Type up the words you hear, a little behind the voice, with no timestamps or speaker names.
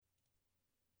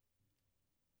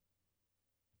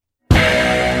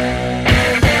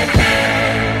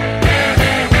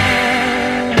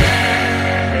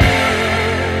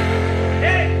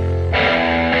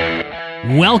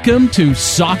Welcome to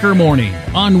Soccer Morning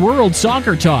on World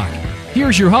Soccer Talk.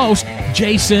 Here's your host,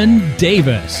 Jason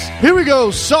Davis. Here we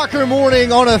go, Soccer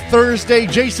Morning on a Thursday.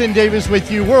 Jason Davis with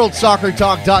you,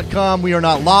 worldsoccertalk.com. We are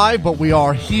not live, but we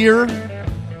are here.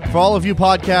 For all of you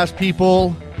podcast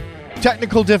people,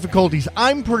 technical difficulties.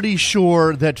 I'm pretty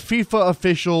sure that FIFA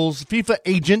officials, FIFA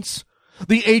agents,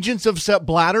 the agents of Sepp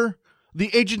Blatter, the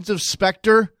agents of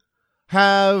Spectre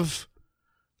have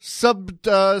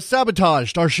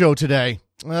sabotaged our show today.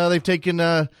 They've taken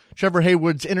Trevor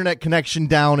Haywood's internet connection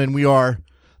down, and we are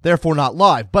therefore not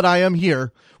live. But I am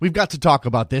here. We've got to talk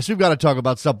about this. We've got to talk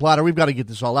about Sepp Blatter. We've got to get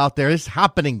this all out there. It's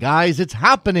happening, guys. It's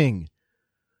happening.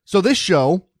 So this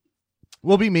show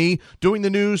will be me doing the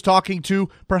news, talking to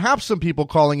perhaps some people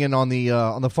calling in on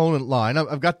the phone line.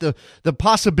 I've got the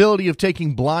possibility of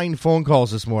taking blind phone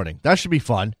calls this morning. That should be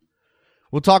fun.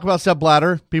 We'll talk about Sepp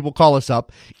Blatter. People call us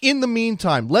up. In the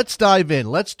meantime, let's dive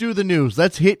in. Let's do the news.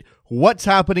 Let's hit what's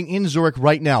happening in Zurich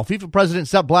right now. FIFA President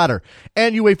Sepp Blatter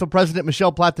and UEFA President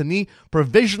Michel Platini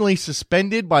provisionally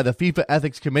suspended by the FIFA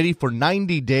Ethics Committee for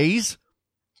 90 days.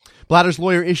 Blatter's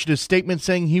lawyer issued a statement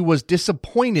saying he was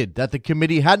disappointed that the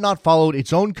committee had not followed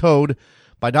its own code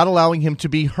by not allowing him to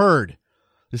be heard.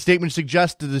 The statement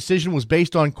suggests the decision was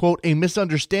based on, quote, a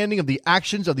misunderstanding of the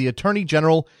actions of the Attorney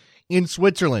General in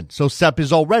Switzerland. So Sepp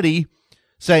is already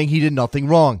saying he did nothing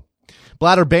wrong.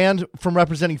 Blatter banned from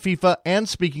representing FIFA and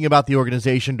speaking about the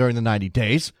organization during the 90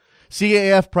 days.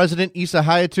 CAF President Issa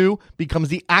Hayatou becomes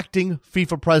the acting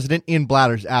FIFA president in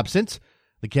Blatter's absence.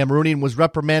 The Cameroonian was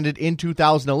reprimanded in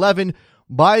 2011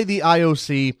 by the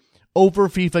IOC over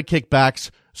FIFA kickbacks,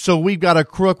 so we've got a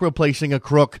crook replacing a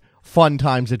crook. Fun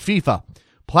times at FIFA.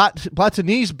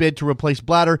 Platini's bid to replace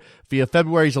Blatter via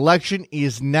February's election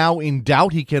is now in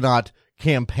doubt. He cannot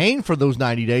campaign for those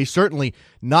 90 days, certainly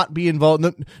not be involved.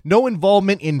 No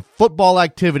involvement in football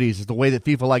activities is the way that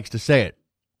FIFA likes to say it.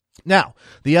 Now,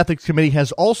 the Ethics Committee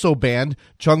has also banned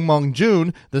Chung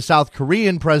Mong-jun, the South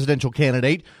Korean presidential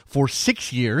candidate, for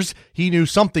 6 years. He knew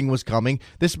something was coming.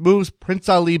 This moves Prince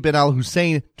Ali bin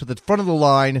al-Hussein to the front of the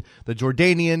line. The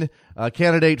Jordanian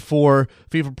candidate for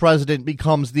FIFA president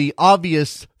becomes the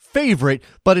obvious favorite,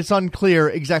 but it's unclear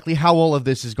exactly how all of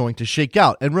this is going to shake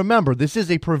out. And remember, this is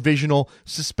a provisional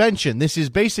suspension. This is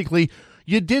basically,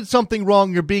 you did something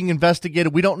wrong, you're being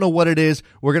investigated, we don't know what it is,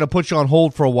 we're going to put you on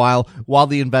hold for a while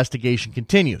the investigation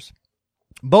continues.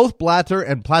 Both Blatter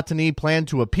and Platini plan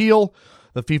to appeal.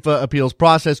 The FIFA appeals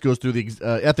process goes through the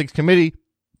Ethics Committee,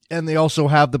 and they also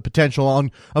have the potential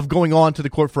of going on to the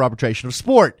Court for Arbitration of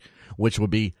Sport, which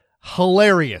would be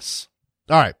hilarious.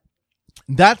 All right.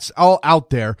 That's all out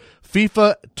there.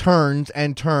 FIFA turns,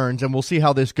 and we'll see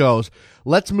how this goes.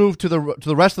 Let's move to the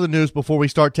rest of the news before we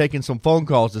start taking some phone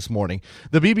calls this morning.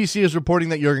 The BBC is reporting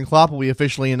that Jurgen Klopp will be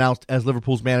officially announced as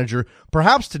Liverpool's manager,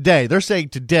 perhaps today. They're saying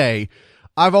today.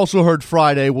 I've also heard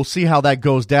Friday. We'll see how that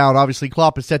goes down. Obviously,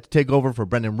 Klopp is set to take over for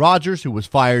Brendan Rodgers, who was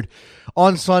fired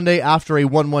on Sunday after a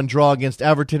 1-1 draw against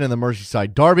Everton in the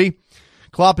Merseyside derby.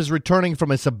 Klopp is returning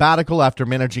from a sabbatical after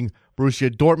managing Borussia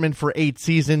Dortmund for 8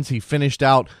 seasons. He finished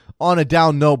out on a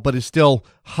down note, but is still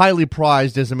highly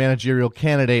prized as a managerial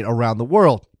candidate around the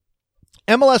world.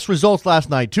 MLS results last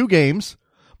night, 2 games.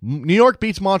 New York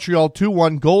beats Montreal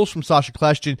 2-1, goals from Sasha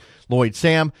Kljestan, Lloyd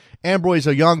Sam.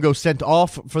 Ambroise Oyongo sent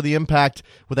off for the Impact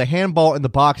with a handball in the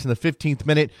box in the 15th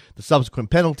minute. The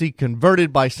subsequent penalty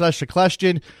converted by Sasha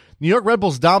Kljestan. New York Red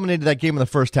Bulls dominated that game in the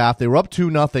first half. They were up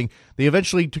 2-0. They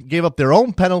eventually gave up their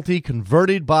own penalty,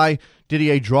 converted by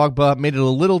Didier Drogba, made it a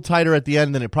little tighter at the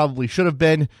end than it probably should have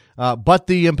been. But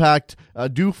the Impact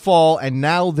do fall, and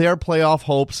now their playoff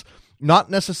hopes, not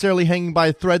necessarily hanging by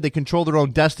a thread. They control their own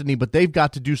destiny, but they've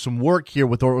got to do some work here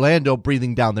with Orlando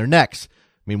breathing down their necks.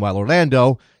 Meanwhile,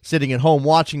 Orlando, sitting at home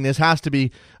watching this, has to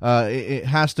be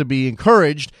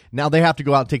encouraged. Now they have to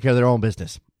go out and take care of their own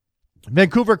business.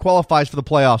 Vancouver qualifies for the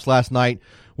playoffs last night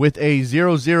with a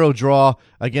 0-0 draw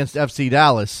against FC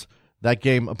Dallas. That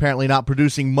game apparently not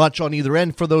producing much on either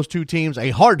end for those two teams. A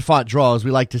hard-fought draw, as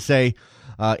we like to say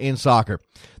in soccer.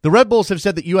 The Red Bulls have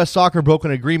said that U.S. Soccer broke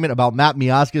an agreement about Matt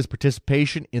Miazga's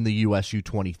participation in the U.S.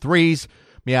 U23s.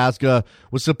 Miazga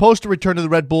was supposed to return to the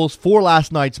Red Bulls for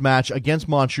last night's match against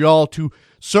Montreal to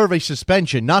serve a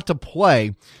suspension, not to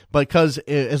play, because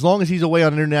as long as he's away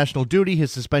on international duty,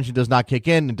 his suspension does not kick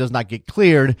in and does not get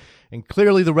cleared. And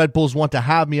clearly the Red Bulls want to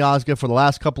have Miazga for the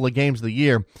last couple of games of the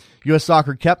year. U.S.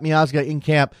 Soccer kept Miazga in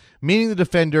camp, meaning the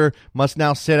defender must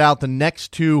now sit out the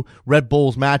next 2 Red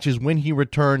Bulls matches when he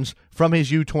returns from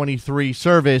his U23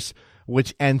 service,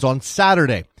 which ends on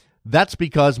Saturday. That's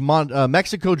because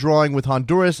Mexico drawing with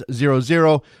Honduras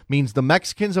 0-0 means the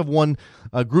Mexicans have won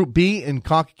Group B in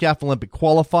CONCACAF Olympic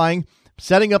qualifying.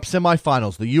 Setting up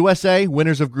semifinals. The USA,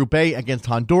 winners of Group A against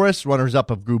Honduras, runners-up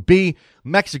of Group B.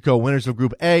 Mexico, winners of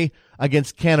Group A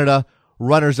against Canada,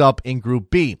 runners-up in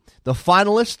Group B. The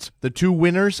finalists, the two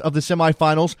winners of the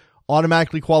semifinals,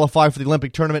 automatically qualify for the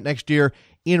Olympic tournament next year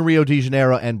in Rio de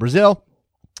Janeiro and Brazil.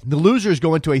 The losers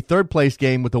go into a third-place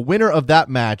game with the winner of that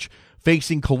match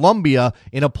facing Colombia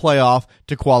in a playoff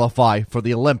to qualify for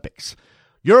the Olympics.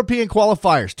 European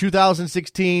qualifiers,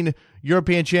 2016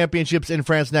 European Championships in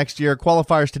France next year.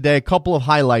 Qualifiers today, a couple of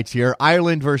highlights here.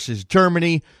 Ireland versus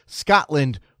Germany,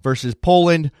 Scotland versus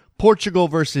Poland, Portugal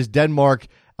versus Denmark,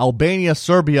 Albania,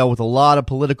 Serbia, with a lot of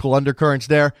political undercurrents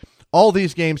there. All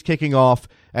these games kicking off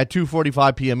at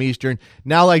 2:45 p.m. Eastern.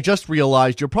 Now, I just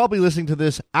realized you're probably listening to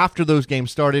this after those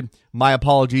games started. My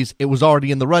apologies. It was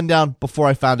already in the rundown before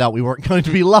I found out we weren't going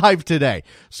to be live today.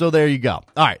 So there you go.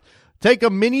 All right. Take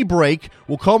a mini break.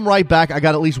 We'll come right back. I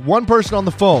got at least one person on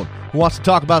the phone who wants to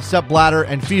talk about Sepp Blatter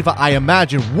and FIFA, I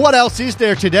imagine. What else is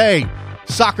there today?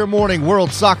 Soccer Morning,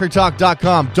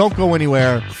 WorldSoccerTalk.com. Don't go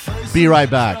anywhere. Be right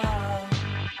back.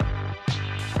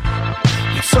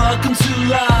 You're talking too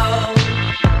loud,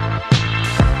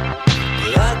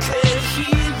 but I can't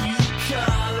hear you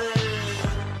calling.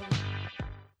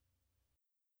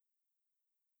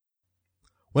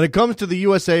 When it comes to the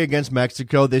USA against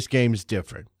Mexico, this game's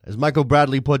different. As Michael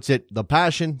Bradley puts it, the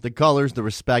passion, the colors, the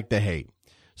respect, the hate.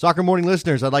 Soccer Morning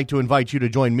listeners, I'd like to invite you to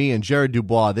join me and Jared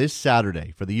Dubois this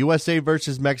Saturday for the USA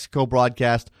versus Mexico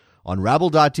broadcast on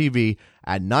Rabble.tv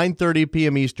at 9:30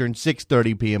 p.m. Eastern,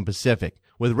 6:30 p.m. Pacific.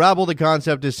 With Rabble, the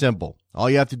concept is simple. All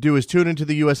you have to do is tune into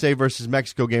the USA versus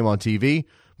Mexico game on TV,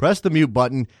 press the mute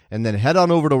button, and then head on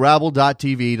over to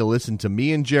Rabble.tv to listen to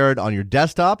me and Jared on your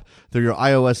desktop, through your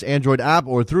iOS Android app,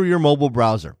 or through your mobile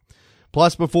browser.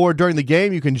 Plus, before or during the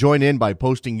game, you can join in by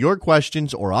posting your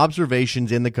questions or observations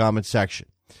in the comments section.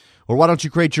 Or why don't you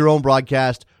create your own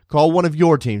broadcast? Call one of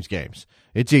your team's games.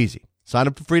 It's easy. Sign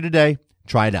up for free today.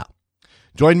 Try it out.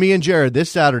 Join me and Jared this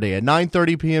Saturday at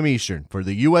 9:30 p.m. Eastern for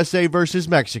the USA versus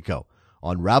Mexico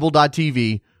on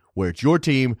Rabble.tv, where it's your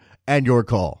team and your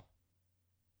call.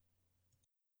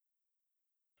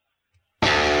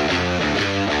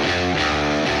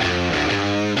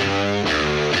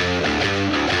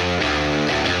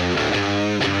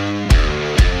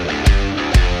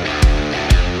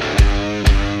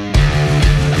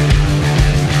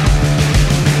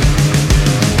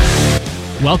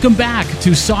 Welcome back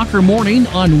to Soccer Morning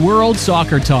on World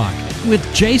Soccer Talk with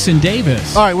Jason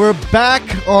Davis. All right, we're back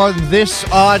on this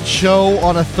odd show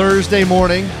on a Thursday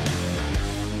morning.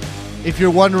 If you're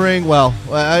wondering, well,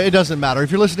 it doesn't matter. If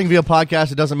you're listening via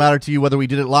podcast, it doesn't matter to you whether we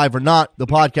did it live or not. The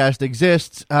podcast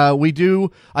exists. I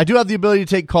do have the ability to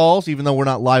take calls, even though we're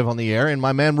not live on the air, and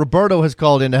my man Roberto has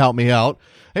called in to help me out.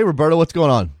 Hey, Roberto, what's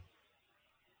going on?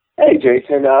 Hey,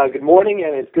 Jason. Good morning,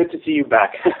 and it's good to see you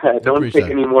back. Don't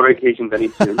take any more vacations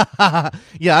anytime soon.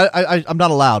 Yeah, I'm not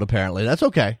allowed, apparently. That's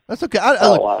okay. That's okay.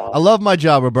 Wow. I love my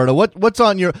job, Roberto. What's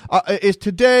on your is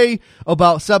today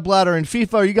about Sepp Blatter and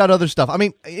FIFA, or you got other stuff? I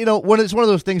mean, when it's one of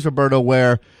those things, Roberto,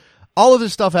 where all of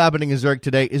this stuff happening in Zurich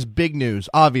today is big news,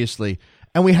 obviously,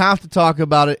 and we have to talk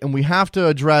about it, and we have to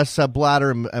address Sepp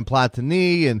Blatter and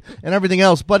Platini and everything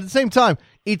else, but at the same time,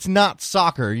 it's not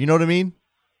soccer. You know what I mean?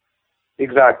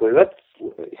 Exactly.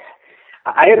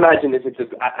 I'd imagine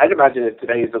that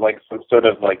today is like some sort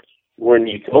of like we're in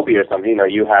utopia or something.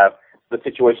 You have the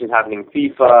situations happening in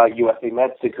FIFA, USA,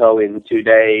 Mexico in 2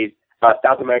 days,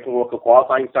 South American World Cup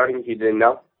qualifying starting. If you didn't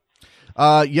know.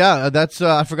 Yeah, that's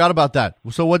I forgot about that.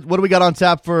 So what do we got on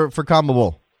tap for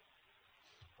CONMEBOL?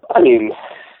 I mean,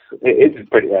 it's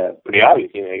pretty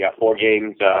obvious. You got 4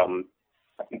 games, a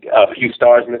few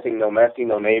stars missing. No Messi,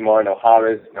 no Neymar, no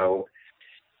James, no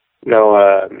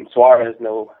Suarez,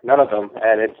 none of them.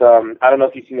 And it's I don't know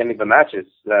if you've seen any of the matches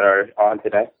that are on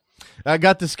today. I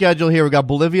got the schedule here. We got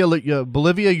Bolivia,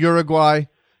 Uruguay,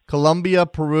 Colombia,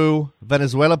 Peru,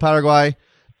 Venezuela, Paraguay,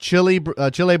 Chile,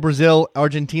 Brazil,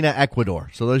 Argentina,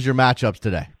 Ecuador. So those are your matchups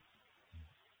today.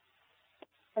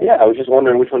 Yeah, I was just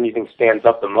wondering which one you think stands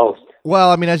up the most.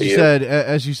 Well, I mean, as you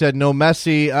said, no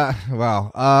Messi.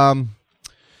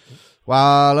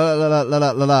 Wow.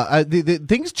 The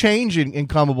things change in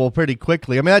CONMEBOL pretty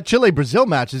quickly. I mean, that Chile-Brazil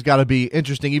match has got to be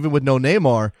interesting, even with no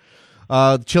Neymar.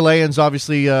 Chileans,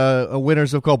 obviously,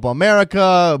 winners of Copa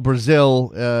America. Brazil,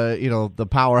 the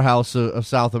powerhouse of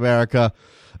South America.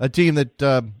 A team that,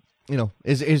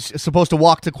 is supposed to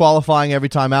walk to qualifying every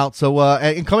time out. So,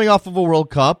 and coming off of a World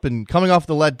Cup and coming off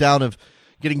the letdown of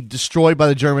getting destroyed by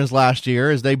the Germans last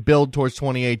year as they build towards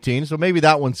 2018. So maybe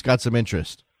that one's got some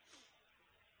interest.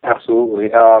 Absolutely.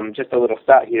 Just a little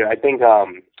stat here. I think I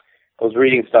was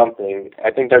reading something.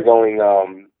 I think they're going.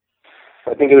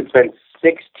 I think it would spend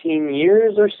 16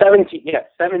 years or 17. Yeah,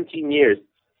 17 years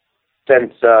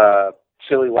since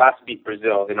Chile last beat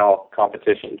Brazil in all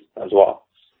competitions as well.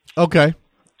 Okay.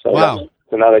 So, wow.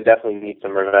 So now they definitely need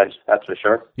some revenge. That's for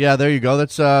sure. Yeah, there you go.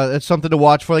 That's something to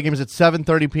watch for. The game is at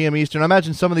 7:30 p.m. Eastern. I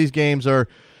imagine some of these games are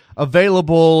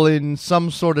available in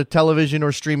some sort of television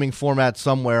or streaming format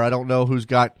somewhere. I don't know who's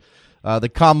got the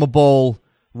CONMEBOL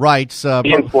rights.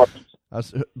 BN Sports.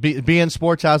 BN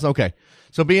Sports has? Okay.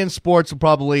 So BN Sports will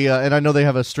probably, and I know they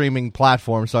have a streaming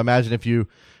platform, so I imagine if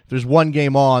there's one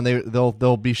game on,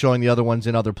 they'll be showing the other ones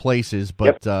in other places.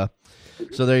 But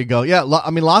so there you go. Yeah,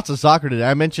 lots of soccer today.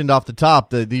 I mentioned off the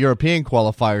top the European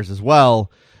qualifiers as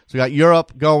well. So we got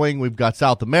Europe going, we've got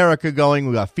South America going,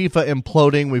 we've got FIFA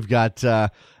imploding, we've got,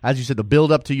 as you said, the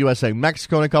build up to USA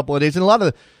Mexico in a couple of days, and a lot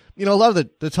of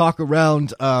the talk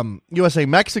around USA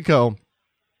Mexico.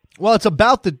 Well, it's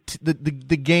about the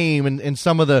game and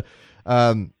some of the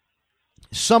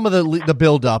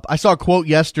build up. I saw a quote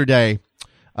yesterday.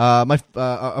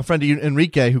 A friend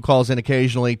Enrique, who calls in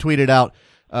occasionally, tweeted out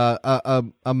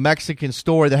a Mexican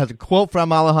story that has a quote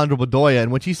from Alejandro Bedoya,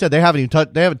 in which he said they haven't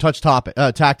touched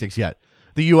tactics yet.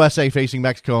 The USA facing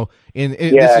Mexico this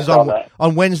is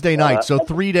on Wednesday night, so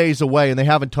 3 days away, and they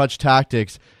haven't touched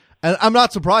tactics. And I'm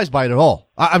not surprised by it at all.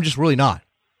 I'm just really not.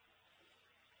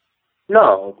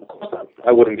 No, of course not.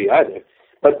 I wouldn't be either.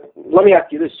 But let me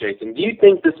ask you this, Jason. Do you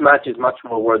think this match is much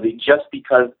more worthy just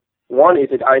because, one, is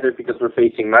it either because we're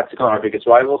facing Mexico, our biggest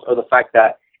rivals, or the fact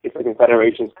that it's the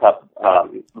Confederations Cup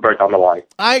berth on the line?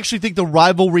 I actually think the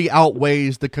rivalry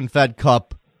outweighs the Confed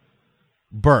Cup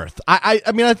berth. I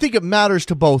mean, I think it matters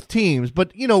to both teams,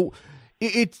 but,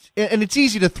 it's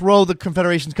easy to throw the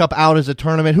Confederations Cup out as a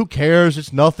tournament. Who cares?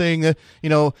 It's nothing.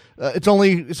 It's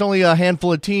only a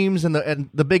handful of teams, and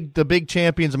the big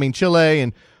champions. I mean, Chile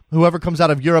and whoever comes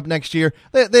out of Europe next year,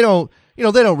 they don't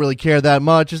really care that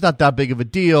much. It's not that big of a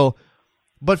deal.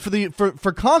 But for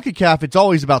CONCACAF, it's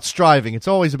always about striving. It's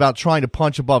always about trying to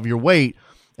punch above your weight.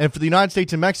 And for the United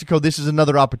States and Mexico, this is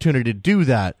another opportunity to do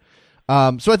that.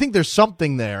 So I think there's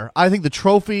something there. I think the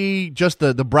trophy, just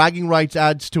the bragging rights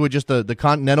adds to it, just the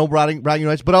continental bragging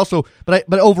rights, but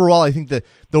overall, I think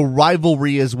the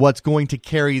rivalry is what's going to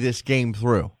carry this game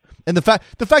through. And the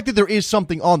fact that there is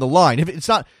something on the line. If it's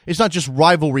not just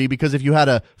rivalry, because if you had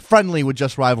a friendly with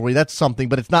just rivalry, that's something,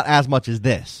 but it's not as much as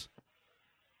this.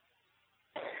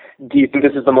 Do you think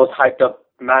this is the most hyped up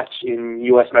match in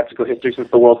U.S.-Mexico history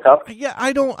since the World Cup? Yeah,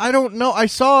 I don't know. I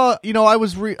saw, I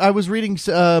was reading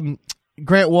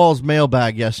Grant Wall's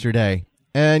mailbag yesterday,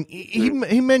 and he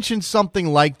mentioned something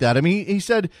like that. I mean, he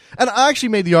said, and I actually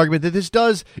made the argument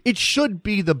that it should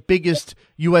be the biggest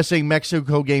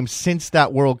USA-Mexico game since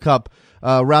that World Cup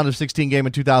round of 16 game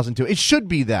in 2002. It should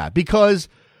be that because,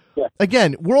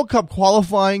 again, World Cup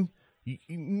qualifying,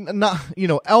 not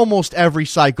almost every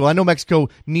cycle. I know Mexico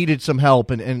needed some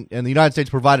help, and the United States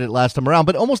provided it last time around,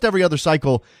 but almost every other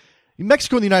cycle,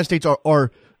 Mexico and the United States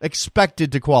are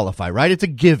expected to qualify, right? It's a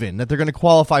given that they're going to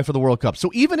qualify for the World Cup. So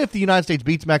even if the United States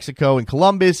beats Mexico in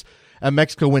Columbus and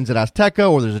Mexico wins at Azteca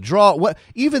or there's a draw,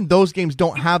 even those games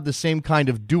don't have the same kind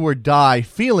of do-or-die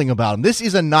feeling about them. This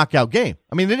is a knockout game.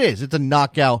 I mean, it is. It's a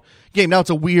knockout game. Now, it's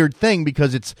a weird thing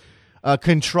because it's a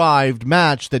contrived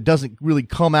match that doesn't really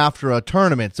come after a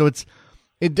tournament. So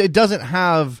it doesn't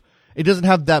have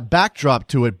that backdrop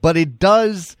to it, but it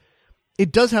does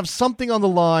have something on the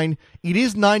line. It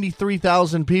is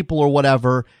 93,000 people or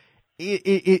whatever.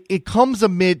 It comes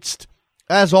amidst,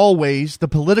 as always, the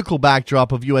political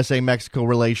backdrop of USA-Mexico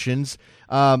relations.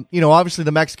 Obviously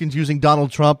the Mexicans using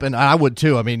Donald Trump, and I would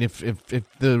too. I mean, if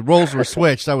the roles were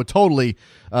switched, I would totally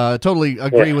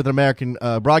agree with an American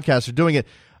broadcaster doing it.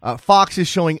 Fox is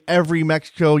showing every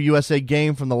Mexico-USA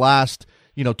game from the last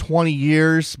 20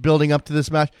 years building up to this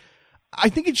match. I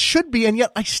think it should be, and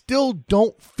yet I still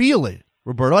don't feel it,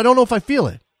 Roberto. I don't know if I feel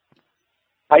it.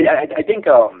 I think,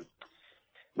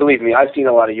 believe me, I've seen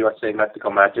a lot of USA-Mexico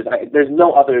matches. There's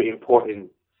no other important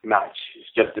match,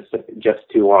 just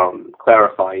to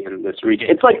clarify in this region.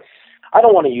 It's like, I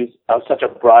don't want to use such a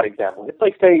broad example. It's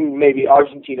like saying maybe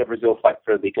Argentina-Brazil fight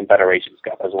for the Confederations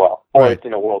Cup as well, or right. It's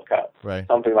in a World Cup, right.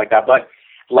 Something like that. But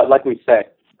like we said,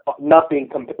 nothing.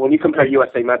 When you compare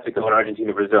USA-Mexico and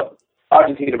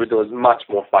Argentina-Brazil is much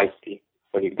more feisty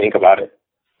when you think about it.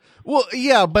 Well,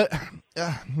 yeah, but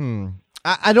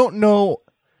I don't know.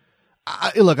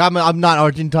 Look, I'm not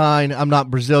Argentine. I'm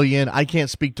not Brazilian. I can't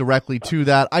speak directly to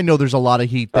that. I know there's a lot of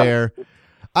heat there.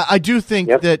 I do think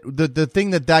that the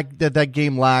thing that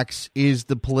game lacks is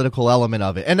the political element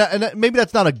of it, and maybe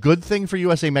that's not a good thing for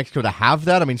USA Mexico to have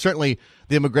that. I mean, certainly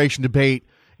the immigration debate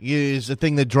is a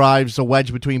thing that drives a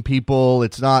wedge between people.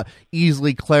 It's not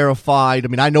easily clarified. I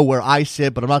mean, I know where I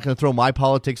sit, but I'm not going to throw my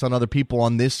politics on other people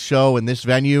on this show and this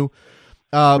venue.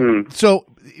 So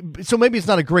maybe it's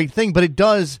not a great thing, but it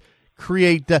does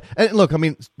create that. And look, I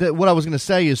mean, what I was going to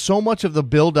say is so much of the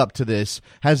buildup to this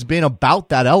has been about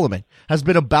that element, has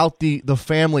been about the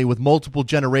family with multiple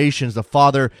generations. The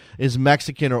father is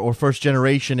Mexican or first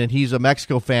generation, and he's a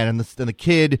Mexico fan, and the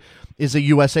kid is a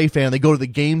USA fan. And they go to the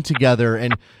game together,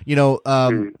 and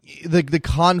the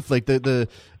conflict, there's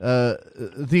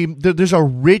a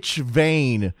rich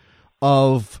vein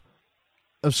of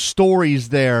stories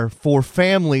there for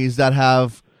families that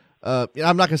have. I'm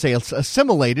not going to say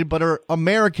assimilated, but are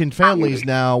American families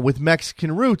now with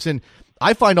Mexican roots. And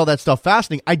I find all that stuff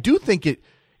fascinating. I do think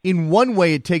in one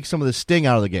way, it takes some of the sting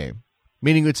out of the game,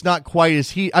 meaning it's not quite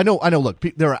as I know, look,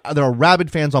 there are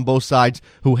rabid fans on both sides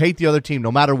who hate the other team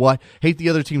no matter what, hate the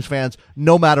other team's fans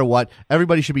no matter what.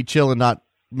 Everybody should be chill and not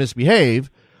misbehave.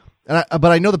 But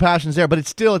I know the passion's there, but it's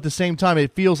still at the same time,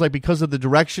 it feels like because of the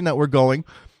direction that we're going,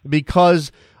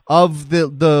 because of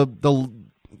the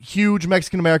huge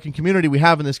Mexican-American community we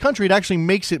have in this country, it actually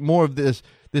makes it more of this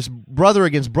brother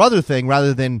against brother thing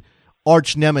rather than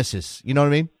arch nemesis. You know what I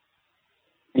mean?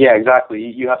 Yeah, exactly.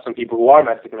 You have some people who are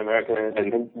Mexican-American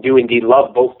and do indeed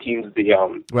love both teams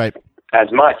right. as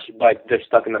much, but they're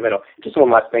stuck in the middle. Just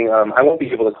one last thing. I won't be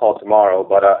able to call tomorrow,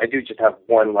 but I do just have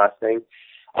one last thing.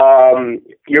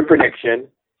 Your prediction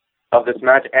of this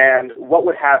match and what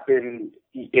would happen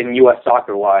in U.S.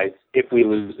 soccer-wise if we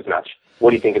lose this match.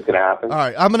 What do you think is going to happen? All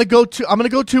right, I'm going to go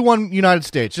 2-1 United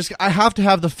States. Just I have to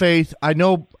have the faith. I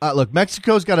know. Look,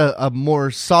 Mexico's got a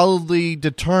more solidly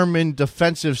determined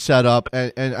defensive setup,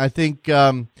 and I think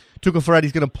Tuca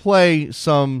Ferretti's going to play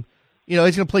some. He's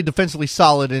going to play defensively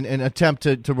solid and attempt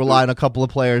to rely on a couple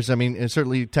of players. I mean, and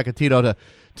certainly Tecatito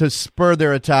to spur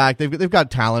their attack. They've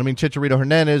got talent. I mean, Chicharito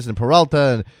Hernandez and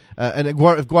Peralta and if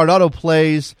Guardado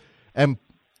plays and.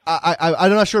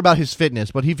 I'm not sure about his fitness,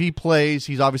 but if he plays,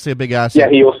 he's obviously a big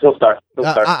asset. Yeah, he'll start.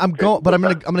 I'm going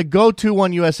to go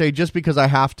 2-1 USA just because I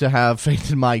have to have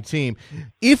faith in my team.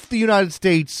 If the United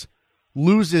States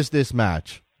loses this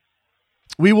match,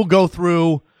 we will go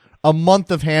through a month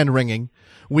of hand wringing.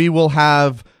 We will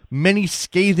have many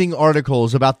scathing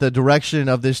articles about the direction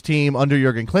of this team under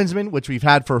Jurgen Klinsmann, which we've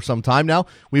had for some time now.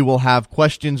 We will have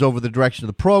questions over the direction of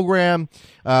the program.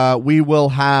 We will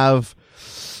have.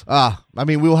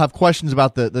 We will have questions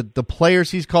about the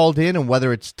players he's called in and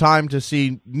whether it's time to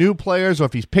see new players or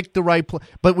if he's picked the right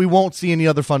but we won't see any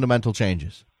other fundamental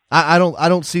changes. I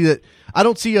don't see that. I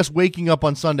don't see us waking up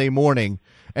on Sunday morning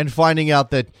and finding out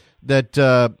that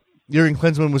Jurgen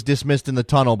Klinsmann was dismissed in the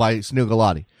tunnel by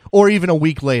Snugalati, or even a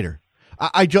week later.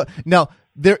 Now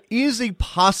there is a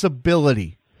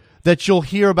possibility that you'll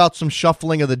hear about some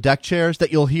shuffling of the deck chairs,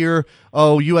 that you'll hear,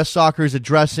 U.S. Soccer is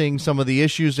addressing some of the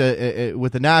issues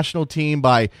with the national team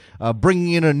by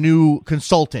bringing in a new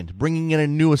consultant, bringing in a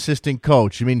new assistant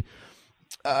coach. I mean,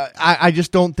 I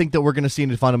just don't think that we're going to see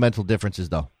any fundamental differences,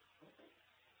 though.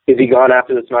 Is he gone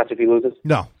after this match if he loses?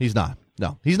 No, he's not.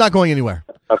 No, he's not going anywhere.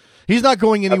 Okay. He's not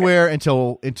going anywhere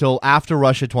until after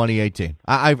Russia 2018.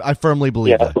 I firmly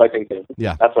believe that. Yeah, that's what I think too.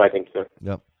 Yeah. That's what I think too.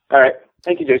 Yep. All right.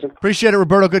 Thank you, Jason. Appreciate it,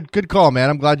 Roberto. Good call, man.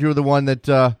 I'm glad you were the one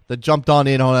that jumped on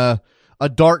in on a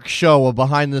dark show, a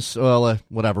behind this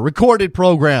recorded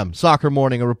program, Soccer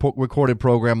Morning, a recorded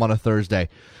program on a Thursday.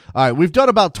 All right, we've done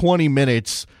about 20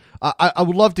 minutes. I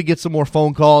would love to get some more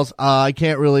phone calls. I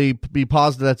can't really be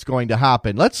positive that's going to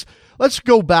happen. Let's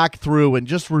go back through and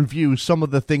just review some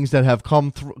of the things that have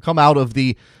come out of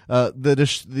the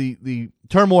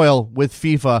turmoil with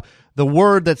FIFA. The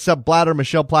word that Sepp Blatter,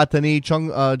 Michel Platini,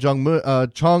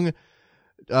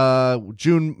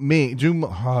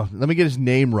 let me get his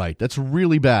name right. That's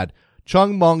really bad.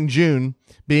 Chung Mong-jun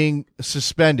being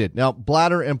suspended. Now,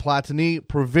 Blatter and Platini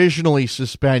provisionally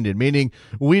suspended, meaning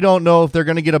we don't know if they're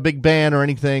going to get a big ban or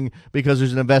anything because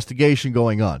there's an investigation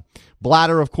going on.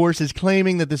 Blatter, of course, is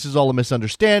claiming that this is all a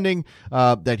misunderstanding,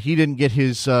 that he didn't get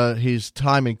his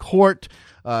time in court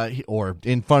or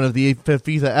in front of the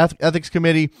FIFA Ethics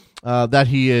Committee, that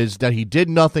he did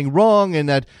nothing wrong and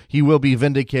that he will be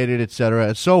vindicated, etc.,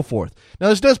 and so forth. Now,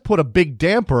 this does put a big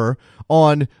damper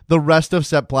on the rest of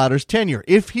Sepp Blatter's tenure.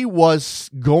 If he was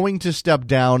going to step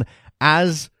down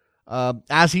as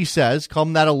he says,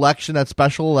 come that election, that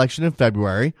special election in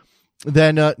February,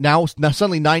 then now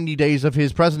suddenly 90 days of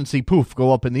his presidency, poof,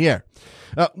 go up in the air.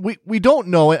 We don't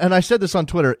know, and I said this on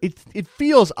Twitter, it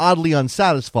feels oddly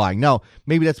unsatisfying. Now,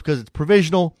 maybe that's because it's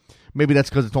provisional, maybe that's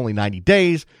because it's only 90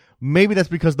 days, maybe that's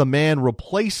because the man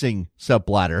replacing Sepp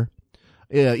Blatter,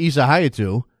 Issa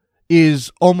Hayatou,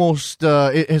 is almost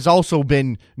it has also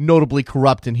been notably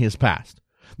corrupt in his past.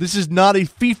 This is not a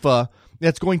FIFA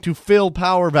that's going to fill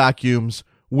power vacuums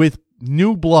with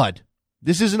new blood.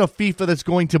 This isn't a FIFA that's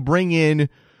going to bring in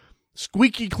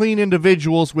squeaky clean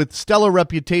individuals with stellar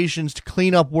reputations to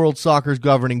clean up world soccer's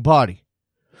governing body.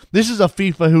 This is a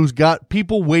FIFA who's got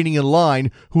people waiting in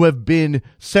line who have been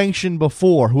sanctioned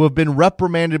before, who have been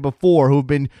reprimanded before, who have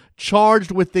been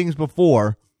charged with things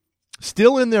before,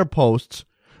 still in their posts,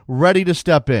 ready to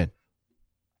step in.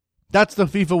 That's the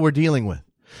FIFA we're dealing with.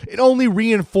 It only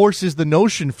reinforces the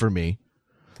notion for me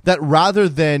that rather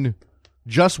than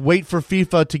just wait for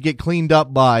FIFA to get cleaned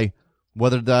up by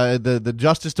whether the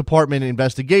Justice Department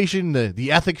investigation,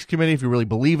 the Ethics Committee, if you really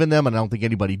believe in them, and I don't think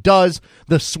anybody does,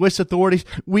 the Swiss authorities,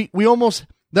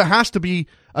 there has to be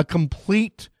a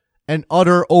complete and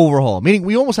utter overhaul, meaning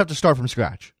we almost have to start from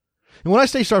scratch. And when I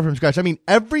say start from scratch, I mean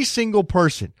every single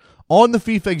person on the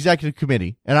FIFA Executive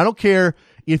Committee, and I don't care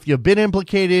if you've been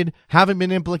implicated, haven't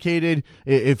been implicated,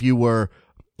 if you're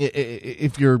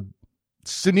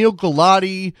Sunil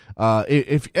Gulati,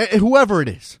 if whoever it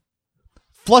is,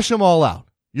 flush them all out.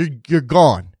 You're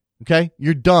gone. Okay,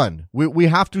 you're done. We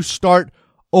have to start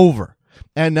over,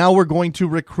 and now we're going to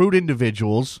recruit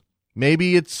individuals.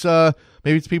 Maybe it's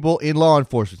people in law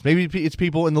enforcement. Maybe it's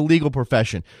people in the legal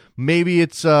profession. Maybe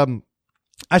it's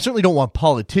I certainly don't want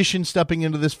politicians stepping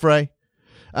into this fray,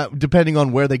 depending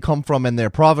on where they come from and their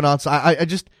provenance. I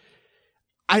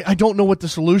don't know what the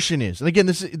solution is. And again,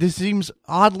 this seems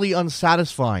oddly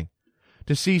unsatisfying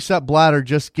to see Sepp Blatter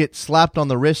just get slapped on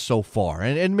the wrist so far.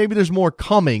 And maybe there's more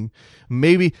coming.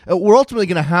 Maybe we're ultimately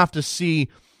going to have to see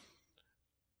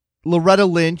Loretta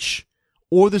Lynch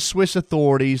or the Swiss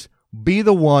authorities be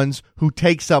the ones who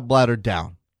take Sepp Blatter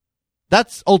down.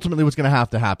 That's ultimately what's going to have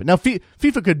to happen. Now,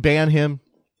 FIFA could ban him.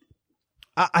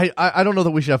 I don't know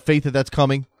that we should have faith that that's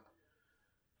coming.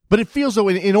 But it feels though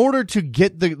in order to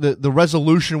get the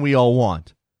resolution we all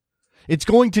want, it's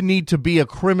going to need to be a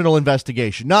criminal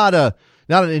investigation, not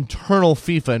an internal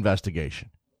FIFA investigation.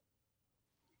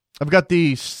 I've got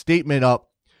the statement up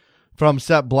from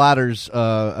Sepp Blatter's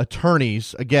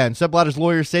attorneys. Again, Sepp Blatter's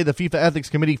lawyers say the FIFA Ethics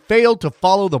Committee failed to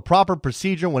follow the proper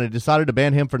procedure when it decided to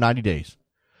ban him for 90 days.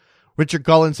 Richard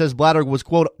Cullen says Blatter was,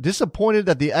 quote, disappointed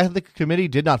that the Ethics Committee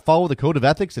did not follow the Code of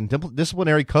Ethics and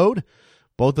Disciplinary Code,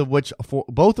 both of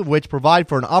which provide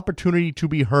for an opportunity to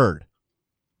be heard.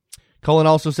 Cullen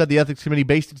also said the Ethics Committee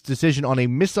based its decision on a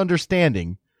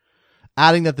misunderstanding,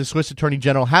 adding that the Swiss Attorney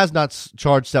General has not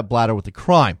charged Sepp Blatter with the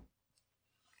crime.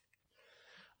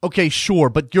 Okay, sure,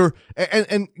 but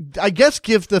and I guess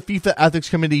give the FIFA Ethics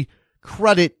Committee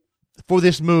credit for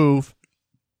this move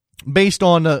based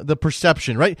on the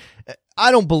perception, right? I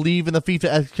don't believe in the FIFA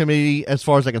Ethics Committee as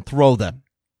far as I can throw them.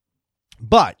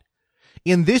 But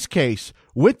in this case,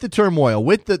 with the turmoil,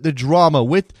 with the drama,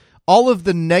 with all of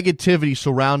the negativity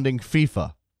surrounding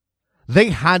FIFA, they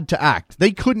had to act.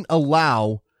 They couldn't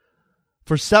allow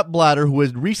for Sepp Blatter, who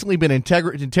had recently been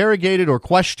interrogated or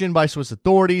questioned by Swiss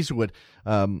authorities, who had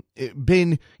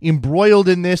been embroiled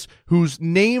in this, whose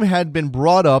name had been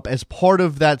brought up as part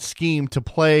of that scheme to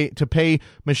pay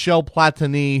Michel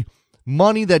Platini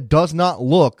money that does not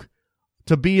look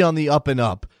to be on the up and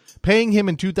up. Paying him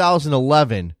in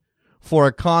 2011 for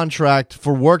a contract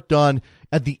for work done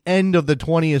at the end of the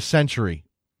 20th century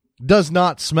does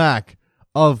not smack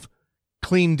of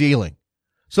clean dealing.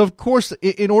 So, of course,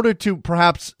 in order to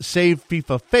perhaps save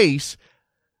FIFA face,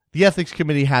 the Ethics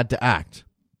Committee had to act.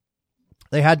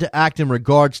 They had to act in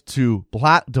regards to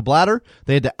Blatter.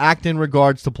 They had to act in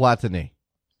regards to Platini.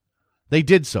 They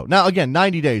did so. Now, again,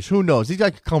 90 days. Who knows? These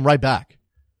guys could come right back.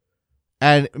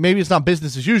 And maybe it's not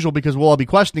business as usual because we'll all be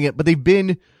questioning it, but they've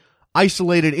been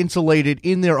isolated, insulated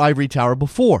in their ivory tower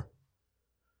before.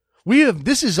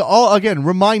 This is all, again,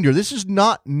 reminder, this is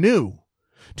not new.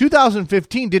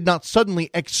 2015 did not suddenly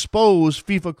expose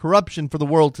FIFA corruption for the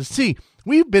world to see.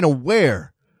 We've been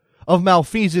aware of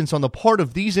malfeasance on the part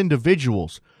of these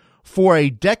individuals for a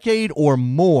decade or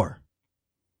more.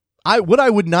 What I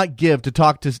would not give to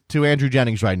talk to Andrew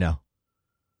Jennings right now.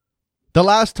 The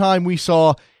last time we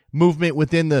saw movement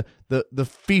within the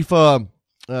FIFA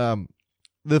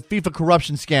the FIFA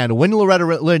corruption scandal, when Loretta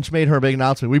Lynch made her big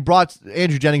announcement, we brought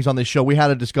Andrew Jennings on this show. We had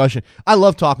a discussion. I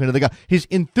love talking to the guy. His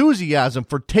enthusiasm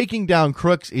for taking down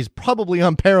crooks is probably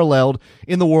unparalleled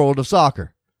in the world of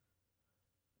soccer.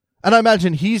 And I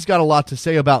imagine he's got a lot to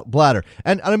say about Blatter.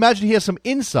 And I imagine he has some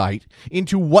insight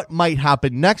into what might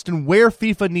happen next and where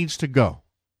FIFA needs to go.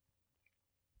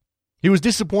 He was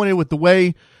disappointed with the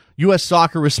way U.S.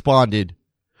 Soccer responded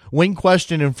when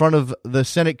questioned in front of the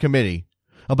Senate committee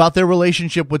about their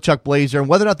relationship with Chuck Blazer and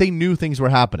whether or not they knew things were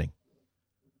happening.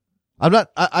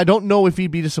 I don't know if he'd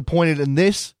be disappointed in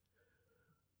this,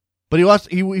 but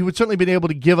he would certainly been able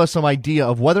to give us some idea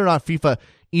of whether or not FIFA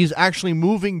is actually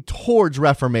moving towards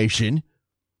reformation,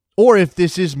 or if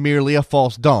this is merely a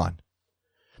false dawn.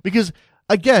 Because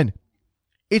again,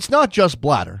 it's not just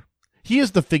Blatter. He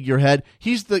is the figurehead.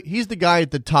 He's the guy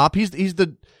at the top. He's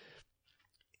the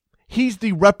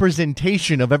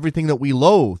representation of everything that we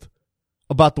loathe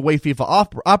about the way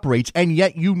FIFA operates, and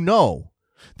yet you know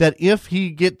that if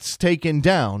he gets taken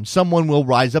down, someone will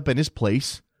rise up in his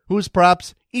place who is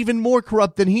perhaps even more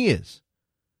corrupt than he is.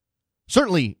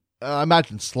 Certainly, I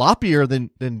imagine sloppier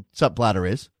than Sepp Blatter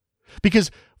is.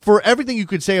 Because for everything you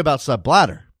could say about Sepp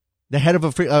Blatter, the head of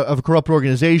a corrupt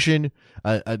organization,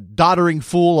 a doddering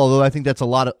fool, although I think that's a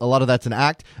lot of that's an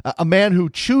act, a man who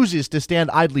chooses to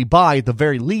stand idly by at the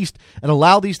very least and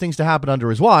allow these things to happen under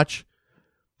his watch,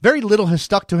 very little has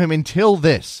stuck to him until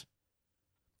this.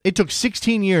 It took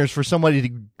 16 years for somebody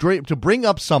to bring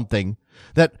up something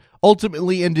that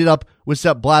ultimately ended up with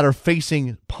Sepp Blatter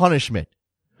facing punishment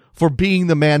for being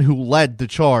the man who led the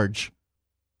charge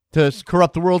to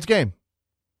corrupt the world's game.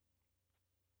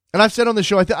 And I've said on the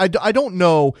show, I don't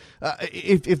know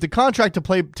if the contract to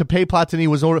pay Platini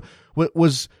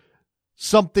was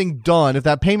something done, if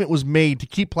that payment was made to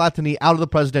keep Platini out of the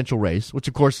presidential race, which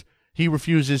of course he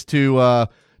refuses to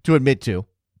admit to.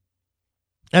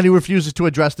 And he refuses to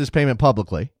address this payment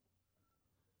publicly,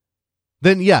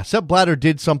 then yeah, Sepp Blatter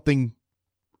did something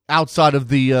outside of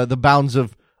the bounds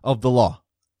of the law,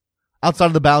 outside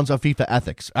of the bounds of FIFA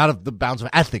ethics, out of the bounds of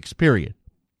ethics, period.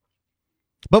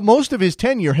 But most of his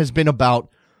tenure has been about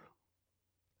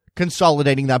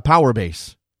consolidating that power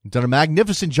base. He's done a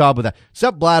magnificent job with that.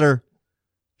 Sepp Blatter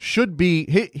should be,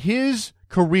 his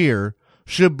career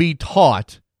should be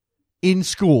taught in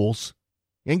schools,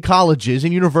 in colleges,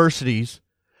 in universities,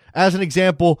 as an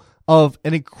example of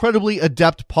an incredibly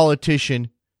adept politician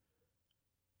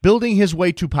building his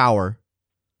way to power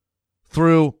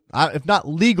through, if not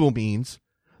legal means,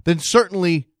 then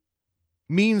certainly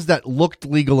means that looked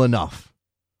legal enough.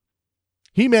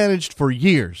 He managed for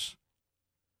years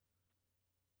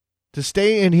to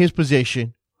stay in his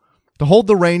position, to hold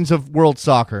the reins of world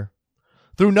soccer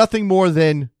through nothing more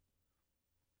than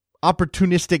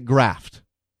opportunistic graft.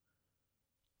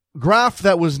 Graft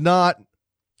that was not,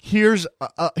 here's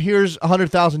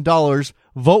 $100,000,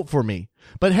 vote for me.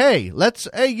 But hey,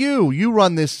 you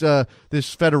run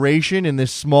this federation in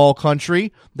this small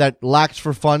country that lacks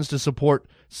for funds to support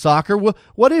soccer.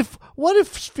 What if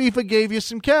FIFA gave you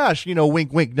some cash?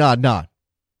 Wink, wink, nod, nod.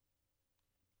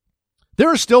 There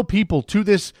are still people to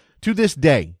this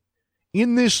day,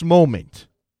 in this moment,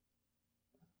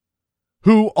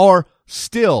 who are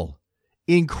still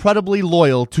incredibly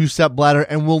loyal to Sepp Blatter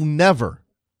and will never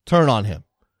turn on him,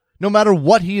 no matter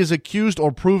what he is accused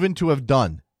or proven to have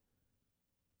done.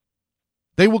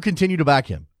 They will continue to back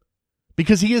him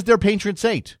because he is their patron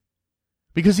saint,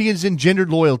 because he has engendered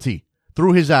loyalty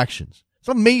through his actions. It's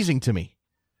amazing to me.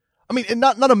 I mean,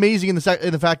 not amazing in the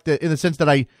sense that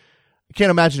I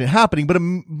can't imagine it happening,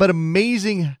 but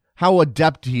amazing how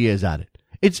adept he is at it.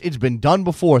 It's been done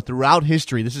before throughout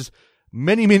history. This is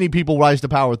many people rise to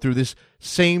power through this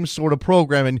same sort of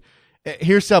program. And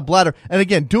here's Sepp Blatter, and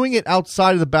again, doing it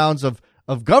outside of the bounds of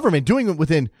government, doing it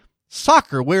within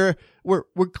soccer, where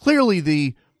clearly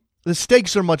the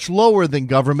stakes are much lower than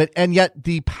government, and yet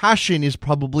the passion is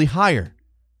probably higher.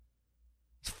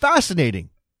 It's fascinating.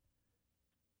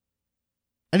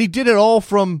 And he did it all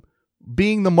from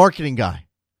being the marketing guy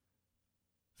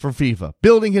for FIFA,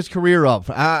 building his career up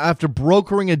after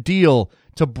brokering a deal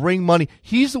to bring money.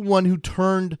 He's the one who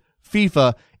turned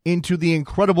FIFA into the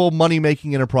incredible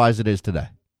money-making enterprise it is today.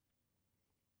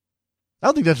 I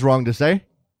don't think that's wrong to say.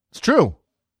 It's true.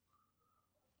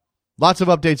 Lots of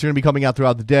updates are going to be coming out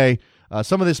throughout the day.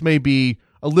 Some of this may be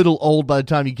a little old by the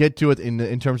time you get to it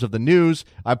in terms of the news.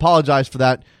 I apologize for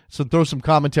that. So throw some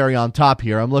commentary on top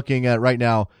here. I'm looking at right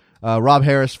now Rob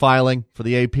Harris filing for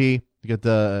the AP to get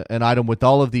an item with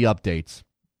all of the updates.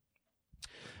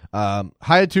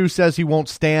 Hayatu says he won't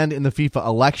stand in the FIFA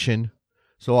election.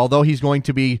 So although he's going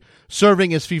to be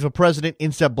serving as FIFA president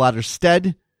in Sepp Blatter's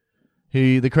stead,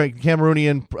 the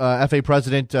Cameroonian FA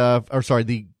president,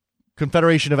 the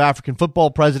Confederation of African Football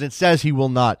president, says he will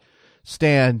not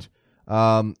stand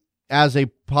as a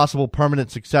possible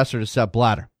permanent successor to Sepp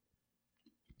Blatter.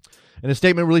 In a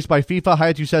statement released by FIFA,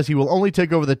 Hayatu says he will only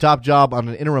take over the top job on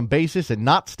an interim basis and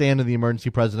not stand in the emergency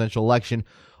presidential election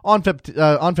on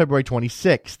February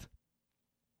 26th.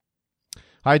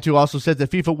 Hayatu also said that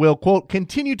FIFA will, quote,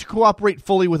 continue to cooperate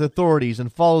fully with authorities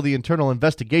and follow the internal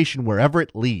investigation wherever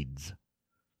it leads.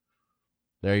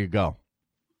 There you go.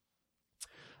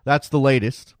 That's the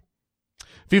latest.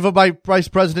 FIFA Vice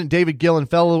President David Gill and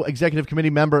fellow Executive Committee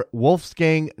member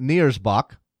Wolfgang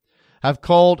Niersbach have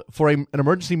called for an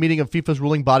emergency meeting of FIFA's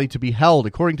ruling body to be held.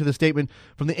 According to the statement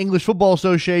from the English Football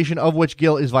Association, of which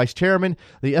Gill is vice chairman,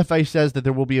 the FA says that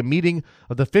there will be a meeting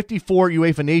of the 54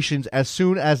 UEFA nations as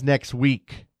soon as next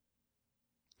week.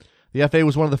 The FA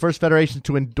was one of the first federations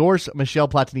to endorse Michel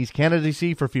Platini's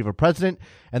candidacy for FIFA president,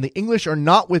 and the English are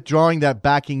not withdrawing that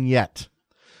backing yet.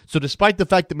 So despite the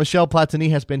fact that Michel Platini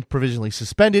has been provisionally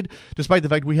suspended, despite the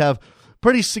fact we have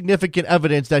pretty significant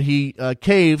evidence that he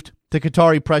caved to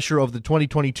Qatari pressure of the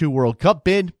 2022 World Cup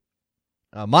bid,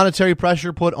 monetary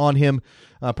pressure put on him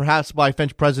perhaps by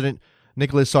French President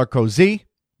Nicolas Sarkozy,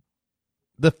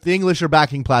 the English are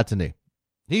backing Platini.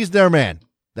 He's their man,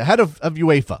 the head of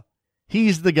UEFA.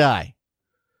 He's the guy.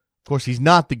 Of course, he's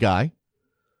not the guy.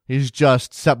 He's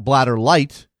just Sepp Blatter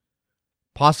light,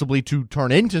 possibly to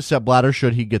turn into Sepp Blatter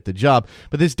should he get the job.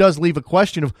 But this does leave a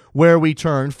question of where we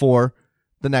turn for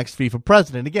the next FIFA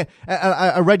president. Again,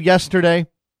 I read yesterday,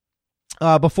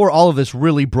 before all of this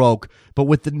really broke, but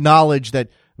with the knowledge that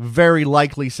very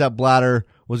likely Sepp Blatter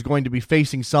was going to be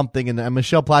facing something and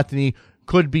Michel Platini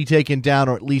could be taken down,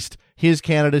 or at least his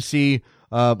candidacy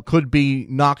could be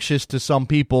noxious to some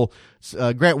people.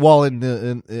 Grant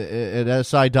Wallen at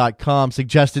SI.com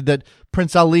suggested that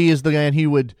Prince Ali is the man he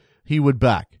would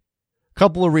back.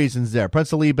 Couple of reasons there.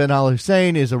 Prince Ali bin Al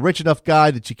Hussein is a rich enough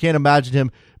guy that you can't imagine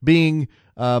him being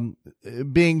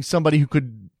somebody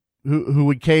who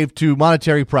would cave to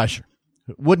monetary pressure,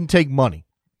 wouldn't take money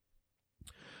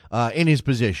in his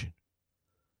position.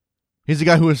 He's a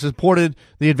guy who has supported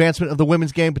the advancement of the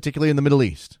women's game, particularly in the Middle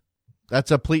East.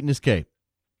 That's a pleat in his cape.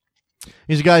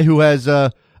 He's a guy who has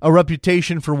a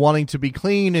reputation for wanting to be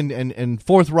clean and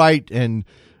forthright and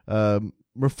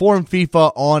reform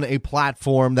FIFA on a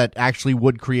platform that actually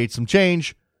would create some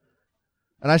change.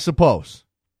 And I suppose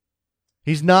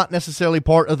he's not necessarily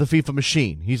part of the FIFA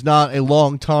machine. He's not a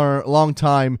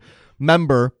long-time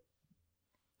member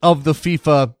of the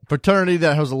FIFA fraternity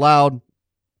that has allowed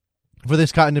for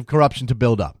this kind of corruption to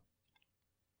build up.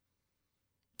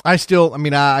 I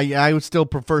would still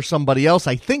prefer somebody else,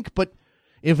 I think, but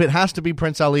if it has to be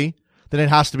Prince Ali, then it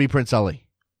has to be Prince Ali.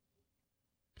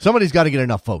 Somebody's got to get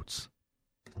enough votes.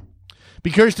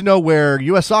 Be curious to know where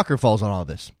U.S. Soccer falls on all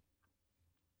this.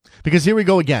 Because here we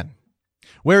go again.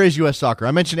 Where is U.S. Soccer?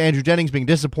 I mentioned Andrew Jennings being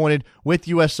disappointed with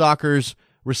U.S. Soccer's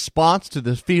response to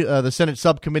the Senate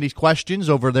subcommittee's questions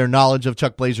over their knowledge of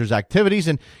Chuck Blazer's activities,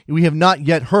 and we have not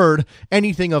yet heard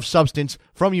anything of substance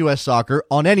from U.S. Soccer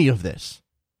on any of this.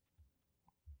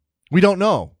 We don't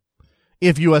know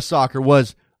if U.S. Soccer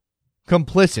was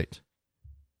complicit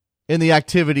in the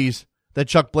activities that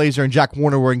Chuck Blazer and Jack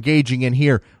Warner were engaging in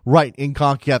here, right in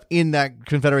CONCACAF, in that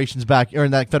federation's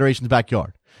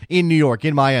backyard, in New York,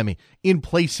 in Miami, in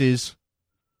places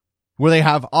where they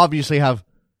obviously have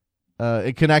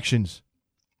connections,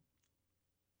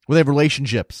 where they have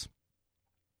relationships.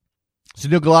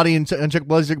 Sunil Gulati and Chuck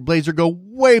Blazer go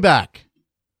way back.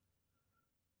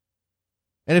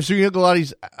 And if Sunil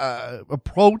Gulati's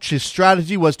approach, his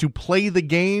strategy was to play the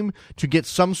game to get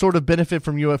some sort of benefit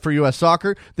for U.S.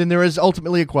 Soccer, then there is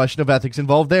ultimately a question of ethics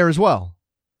involved there as well.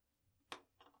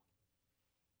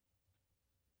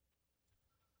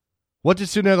 What did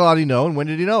Sunil Gulati know, and when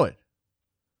did he know it?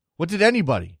 What did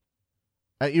anybody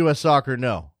at U.S. Soccer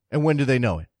know, and when did they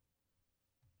know it?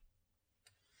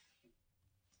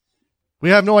 We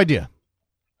have no idea.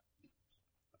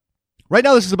 Right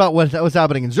now, this is about what's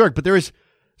happening in Zurich, but there is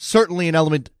certainly an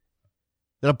element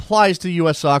that applies to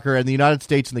U.S. Soccer and the United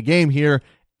States in the game here,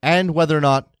 and whether or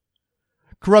not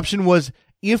corruption was,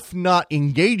 if not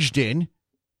engaged in,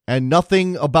 and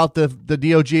nothing about the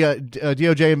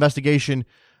DOJ investigation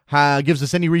gives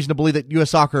us any reason to believe that U.S.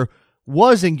 Soccer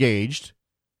was engaged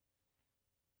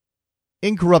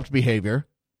in corrupt behavior.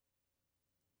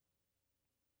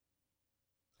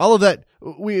 All of that,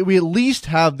 we at least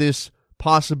have this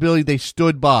possibility they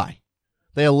stood by.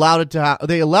 They allowed it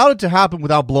to happen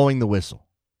without blowing the whistle.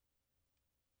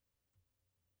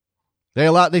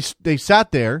 They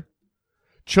sat there,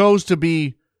 chose to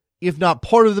be, if not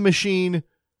part of the machine,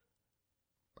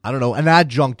 I don't know, an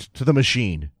adjunct to the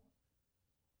machine.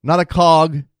 Not a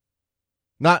cog,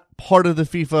 not part of the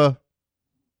FIFA,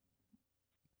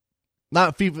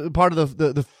 not FIFA, part of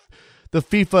the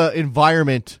FIFA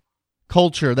environment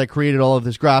culture that created all of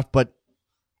this graft, but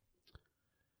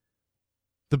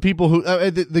the people who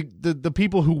the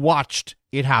people who watched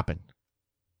it happen.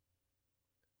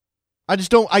 I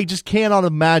just cannot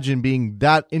imagine being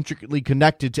that intricately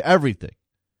connected to everything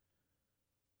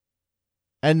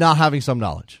and not having some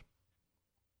knowledge.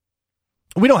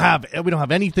 We don't have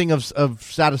anything of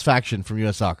satisfaction from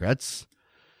U.S. Soccer.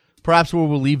 perhaps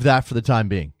we'll leave that for the time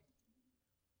being.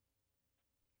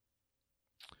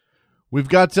 We've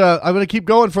got, I'm going to keep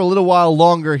going for a little while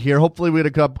longer here. Hopefully we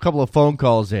get a couple of phone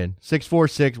calls in.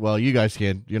 646, well, you guys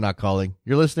can't. You're not calling.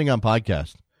 You're listening on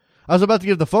podcast. I was about to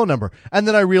give the phone number, and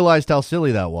then I realized how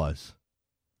silly that was.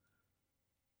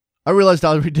 I realized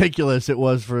how ridiculous it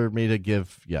was for me to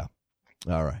give, yeah.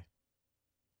 All right.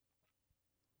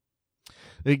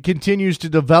 It continues to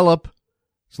develop.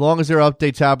 As long as there are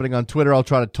updates happening on Twitter, I'll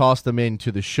try to toss them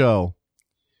into the show.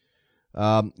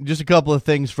 Just a couple of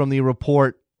things from the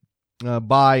report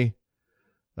by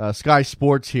Sky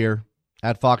Sports here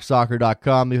at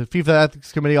foxsoccer.com. The FIFA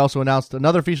Ethics Committee also announced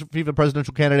another FIFA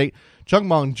presidential candidate, Chung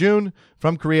Mong-jun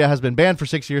from Korea, has been banned for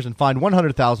 6 years and fined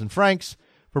 100,000 francs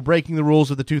for breaking the rules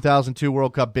of the 2002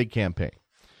 World Cup big campaign.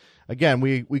 Again,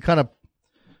 we kind of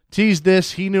teased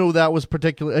this. He knew that was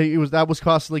that was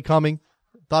constantly coming.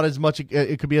 Thought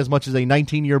it could be as much as a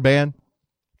 19-year ban.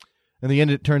 In the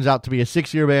end, it turns out to be a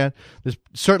 6-year ban. This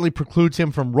certainly precludes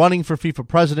him from running for FIFA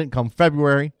president come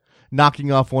February,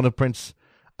 knocking off one of Prince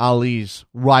Ali's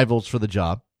rivals for the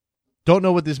job. Don't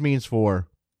know what this means for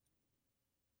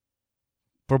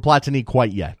Platini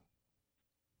quite yet.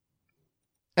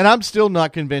 And I'm still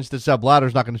not convinced that Sepp Blatter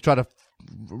is not going to try to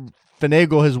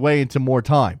finagle his way into more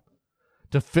time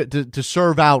to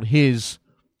serve out his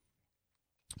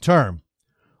term,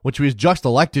 which he was just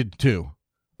elected to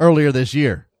earlier this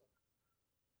year.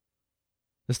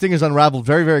 This thing is unraveled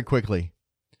very, very quickly.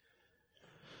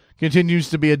 Continues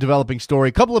to be a developing story.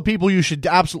 A couple of people you should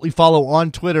absolutely follow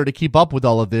on Twitter to keep up with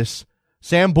all of this.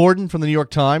 Sam Borden from the New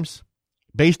York Times,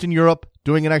 based in Europe,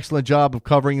 doing an excellent job of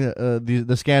covering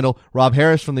the scandal. Rob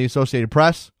Harris from the Associated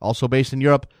Press, also based in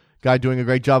Europe, guy doing a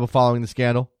great job of following the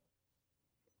scandal.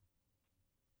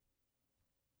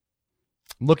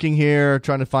 Looking here,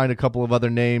 trying to find a couple of other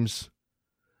names.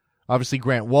 Obviously,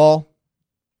 Grant Wall,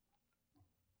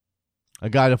 a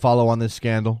guy to follow on this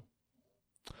scandal.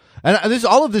 And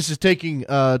all of this is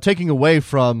taking away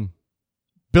from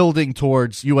building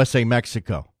towards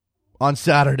USA-Mexico on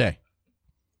Saturday.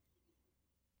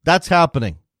 That's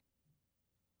happening.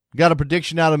 Got a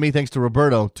prediction out of me thanks to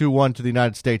Roberto, 2-1 to the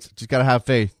United States. Just got to have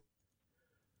faith.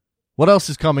 What else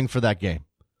is coming for that game?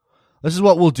 This is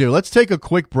what we'll do. Let's take a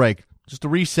quick break just to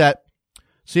reset,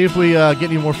 see if we get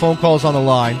any more phone calls on the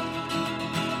line.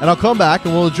 And I'll come back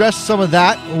and we'll address some of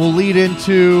that. And we'll lead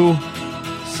into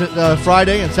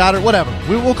Friday and Saturday, whatever.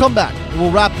 We'll come back.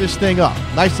 We'll wrap this thing up.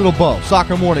 Nice little bow.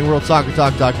 Soccer Morning,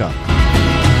 WorldSoccerTalk.com.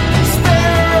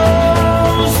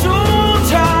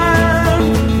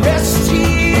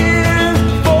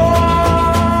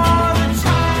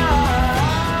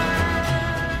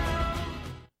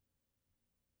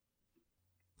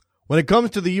 When it comes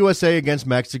to the USA against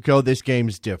Mexico, this game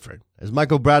is different. As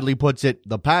Michael Bradley puts it,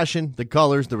 the passion, the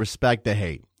colors, the respect, the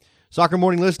hate. Soccer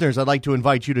Morning listeners, I'd like to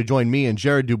invite you to join me and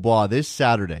Jared Dubois this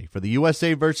Saturday for the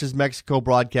USA versus Mexico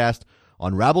broadcast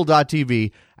on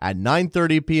Rabble.tv at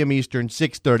 9:30 p.m. Eastern,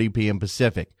 6:30 p.m.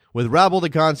 Pacific. With Rabble, the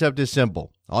concept is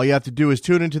simple. All you have to do is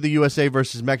tune into the USA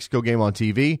versus Mexico game on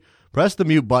TV, press the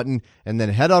mute button, and then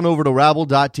head on over to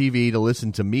Rabble.tv to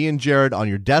listen to me and Jared on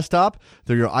your desktop,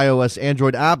 through your iOS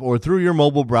Android app, or through your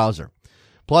mobile browser.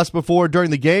 Plus, before or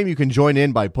during the game, you can join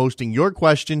in by posting your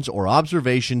questions or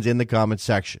observations in the comments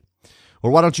section.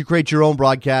 Or why don't you create your own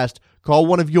broadcast? Call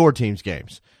one of your team's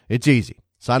games. It's easy.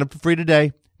 Sign up for free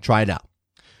today. Try it out.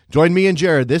 Join me and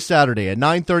Jared this Saturday at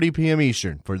 9:30 p.m.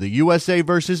 Eastern for the USA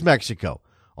versus Mexico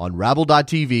on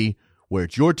Rabble.tv, where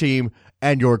it's your team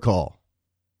and your call.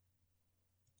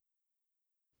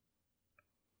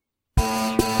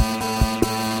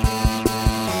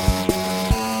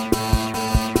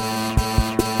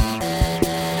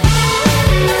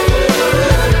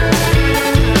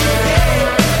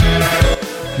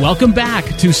 Welcome back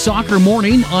to Soccer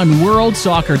Morning on World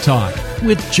Soccer Talk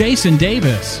with Jason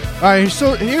Davis. All right,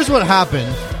 so here's what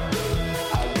happened.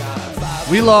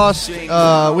 We lost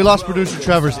producer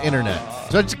Trevor's internet.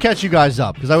 So to catch you guys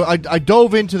up, because I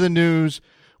dove into the news.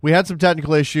 We had some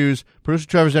technical issues. Producer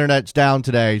Trevor's internet's down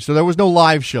today, so there was no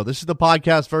live show. This is the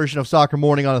podcast version of Soccer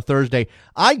Morning on a Thursday.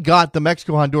 I got the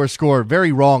Mexico-Honduras score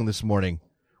very wrong this morning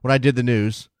when I did the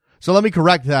news. So let me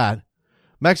correct that.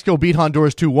 Mexico beat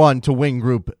Honduras 2-1 to win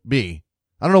Group B.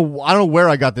 I don't know where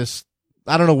I got this.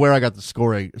 I don't know where I got the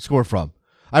score from.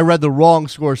 I read the wrong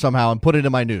score somehow and put it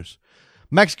in my news.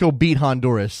 Mexico beat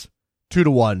Honduras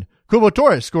 2-1. Cubo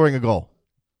Torres scoring a goal.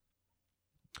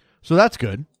 So that's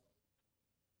good.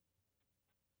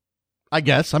 I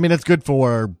guess. I mean, it's good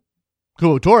for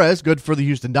Cubo Torres, good for the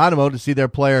Houston Dynamo to see their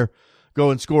player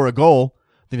go and score a goal.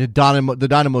 I think the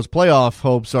Dynamo's playoff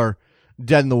hopes are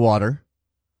dead in the water.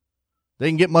 they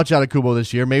can get much out of Kubo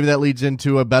this year. Maybe that leads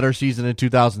into a better season in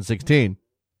 2016.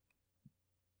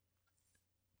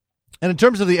 And in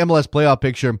terms of the MLS playoff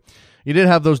picture, you did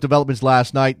have those developments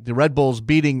last night. The Red Bulls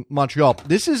beating Montreal.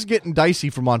 This is getting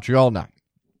dicey for Montreal now.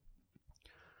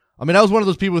 I mean, I was one of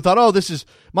those people who thought, oh, this is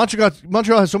Montreal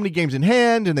has so many games in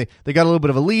hand, and they got a little bit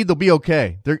of a lead. They'll be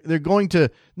okay. They're going to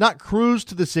not cruise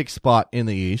to the 6th spot in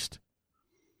the East,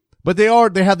 but they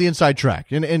have the inside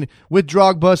track. And with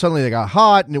Drogba, suddenly they got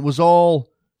hot, and it was all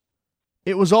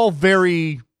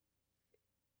very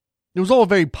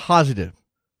positive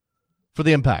for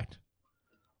the Impact.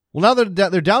 Well, now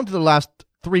they're down to the last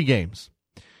 3 games.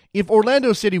 If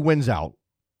Orlando City wins out,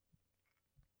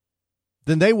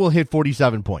 then they will hit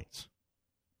 47 points.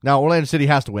 Now, Orlando City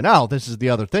has to win out. This is the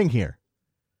other thing here.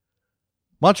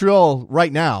 Montreal,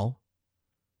 right now,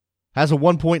 has a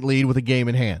 1-point lead with a game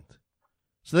in hand.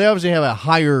 So they obviously have a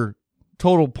higher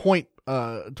total points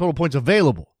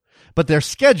available. But their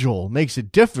schedule makes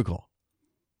it difficult.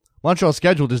 Montreal's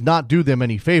schedule does not do them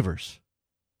any favors.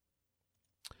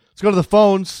 Let's go to the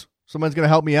phones. Someone's going to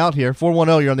help me out here.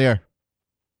 410, you're on the air.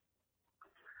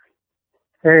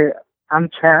 Hey, I'm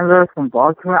Chandler from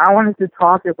Baltimore. I wanted to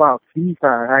talk about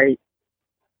FIFA, right?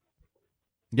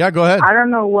 Yeah, go ahead. I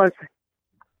don't know what's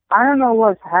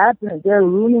happening. They're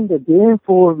ruining the game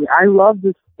for me. I love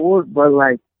the sport, but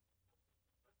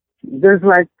there's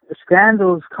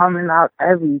scandals coming out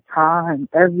every time.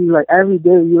 Every day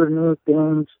you hear new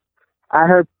things. I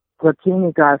heard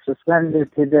Platini got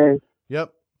suspended today.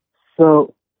 Yep.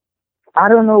 So I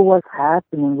don't know what's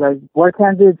happening. Why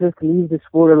can't they just leave the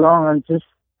sport alone and just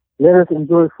let us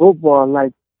enjoy football?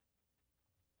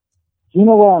 You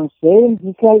know what I'm saying?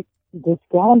 It's the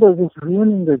scandals is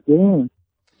ruining the game.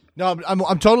 No,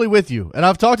 I'm totally with you, and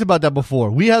I've talked about that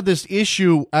before. We have this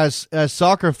issue as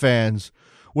soccer fans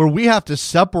where we have to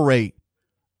separate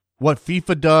what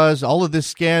FIFA does, all of the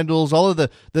scandals, all of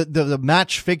the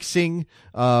match fixing,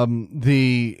 all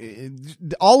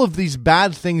of these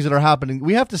bad things that are happening.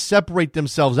 We have to separate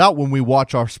themselves out when we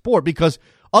watch our sport, because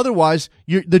otherwise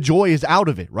the joy is out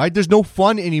of it, right? There's no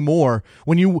fun anymore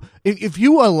if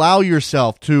you allow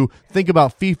yourself to think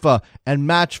about FIFA and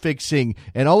match fixing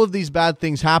and all of these bad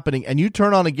things happening, and you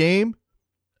turn on a game.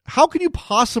 How can you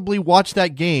possibly watch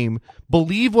that game,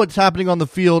 believe what's happening on the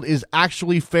field is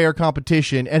actually fair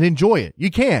competition, and enjoy it?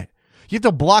 You can't. You have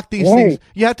to block these things.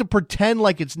 You have to pretend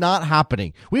like it's not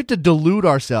happening. We have to delude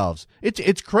ourselves.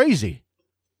 It's crazy.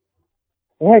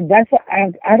 Right, that's what I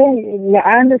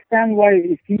understand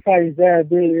why FIFA is there.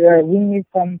 We need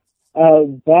some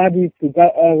body to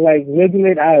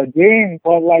regulate our game,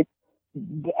 but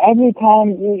every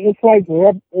time it's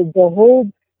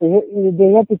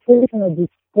the reputation of this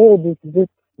sport, this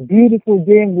beautiful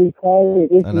game we call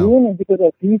it, it's ruined because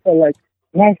of FIFA.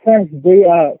 My friends,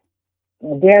 they're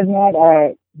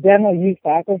not youth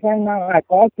soccer fans now. I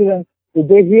talk to them,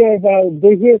 they hear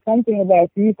something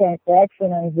about FIFA and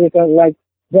corruption, and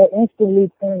they're instantly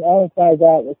turned upside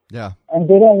out. Yeah. And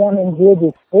they don't want to enjoy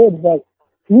the sport, but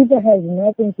FIFA has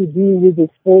nothing to do with the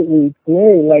sport we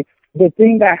play. The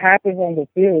thing that happens on the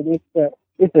field,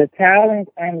 it's the talent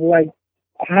and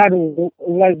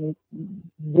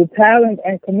the talent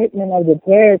and commitment of the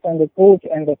players and the coach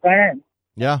and the fans.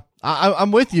 Yeah,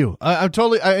 I'm with you. I'm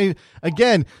totally.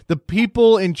 Again, the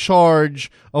people in charge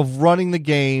of running the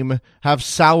game have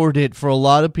soured it for a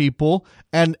lot of people,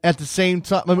 and at the same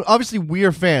time, obviously, we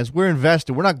are fans. We're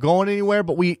invested. We're not going anywhere,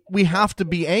 but we have to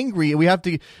be angry. We have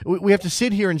to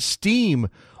sit here and steam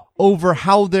over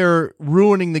how they're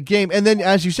ruining the game. And then,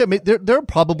 as you said, there are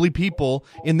probably people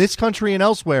in this country and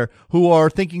elsewhere who are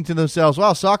thinking to themselves,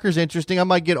 wow, soccer's interesting. I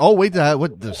might get,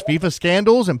 there's FIFA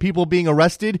scandals and people being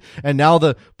arrested, and now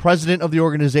the president of the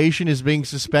organization is being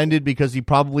suspended because he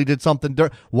probably did something.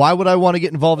 Why would I want to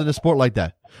get involved in a sport like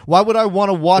that? Why would I want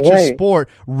to watch a sport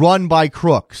run by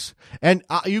crooks? And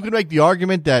you can make the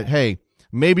argument that, hey,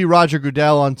 maybe Roger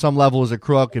Goodell on some level is a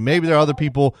crook, and maybe there are other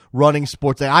people running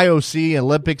sports, the IOC,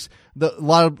 Olympics. A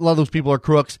lot of those people are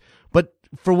crooks. But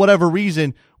for whatever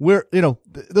reason,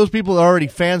 those people are already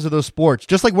fans of those sports.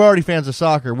 Just like we're already fans of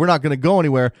soccer, we're not going to go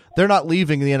anywhere. They're not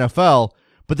leaving the NFL,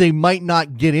 but they might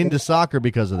not get into soccer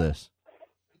because of this.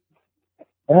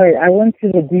 Right, I went to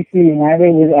the DC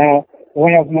United with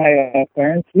one of my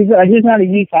friends. He's not a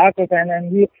youth soccer fan,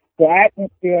 and the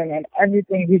atmosphere and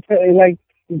everything.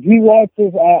 He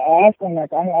watches Arsenal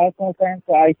match. I'm an Arsenal fan,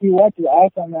 so he watches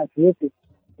Arsenal match with it.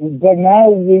 But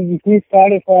now he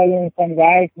started following some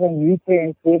guys from UK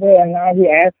and Twitter, and now he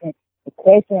asking a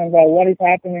question about what is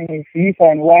happening in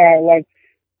FIFA and why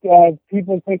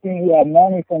people taking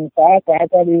money from soccer. I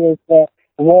thought it was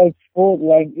was sport.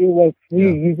 Like, it was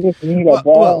free. You just need a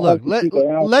ball. Well, look,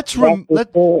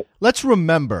 let's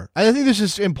remember. I think this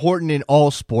is important in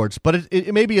all sports, but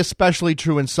it may be especially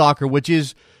true in soccer, which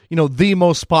is, the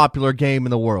most popular game in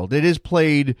the world. It is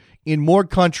played in more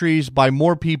countries by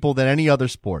more people than any other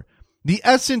sport. The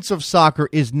essence of soccer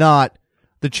is not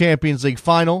the Champions League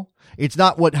final. It's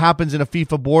not what happens in a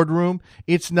FIFA boardroom.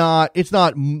 It's not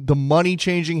the money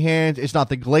changing hands. It's not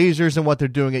the Glazers and what they're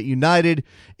doing at United.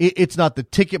 It's not the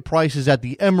ticket prices at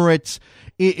the Emirates.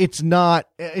 It's not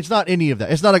any of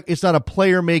that. It's not a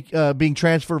player being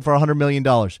transferred for $100 million.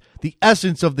 The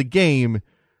essence of the game,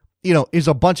 is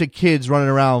a bunch of kids running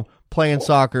around playing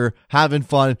soccer, having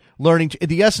fun, learning.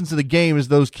 The essence of the game is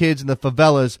those kids in the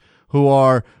favelas who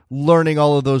are learning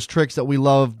all of those tricks that we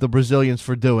love the Brazilians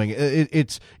for doing.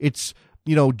 It's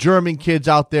German kids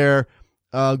out there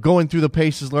going through the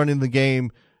paces, learning the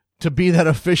game to be that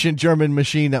efficient German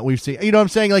machine that we've seen. You know what I'm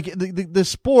saying? Like the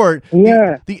sport,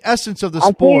 the essence of the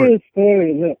sport. I'll tell you a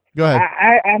story. Look, go ahead.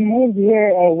 I moved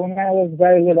here when I was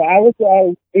very little. I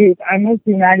moved to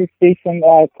the United States from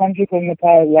a country called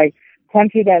Nepal, like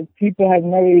country that people have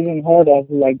never even heard of,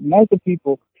 like most of the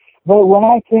people. But when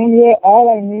I came here,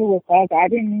 all I knew was soccer. I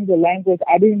didn't know the language.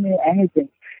 I didn't know anything.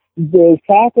 The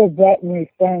soccer brought me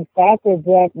friends. Soccer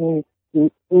brought me,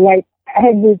 like,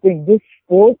 everything. This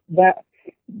sport that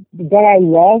I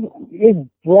love, it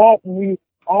brought me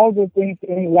all the things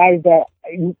in life that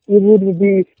it would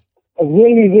be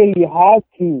really, really hard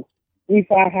to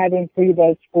if I hadn't played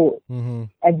that sport. Mm-hmm.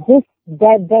 And just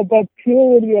that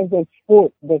purity of the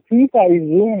sport, the FIFA is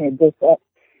ruining it.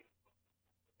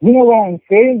 You know what I'm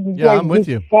saying? Yeah, I'm with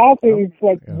you. Soccer is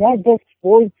not just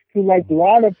sports to like a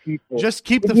lot of people. Just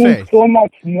keep the faith. So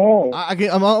much more. I'm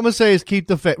going to say is keep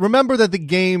the faith. Remember that the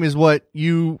game is what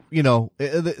the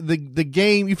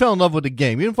game, you fell in love with the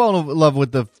game. You didn't fall in love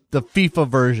with the FIFA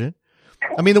version.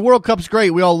 I mean, the World Cup's great.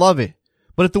 We all love it.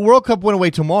 But if the World Cup went away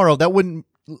tomorrow, that wouldn't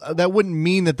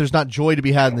mean that there's not joy to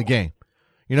be had in the game.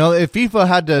 If FIFA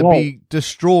had to be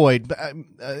destroyed,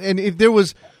 and if there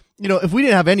was, if we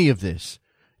didn't have any of this,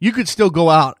 you could still go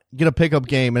out, get a pickup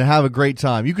game, and have a great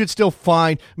time. You could still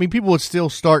people would still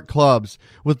start clubs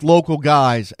with local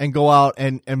guys and go out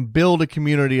and build a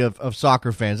community of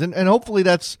soccer fans. And hopefully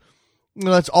that's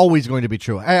always going to be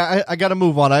true. I got to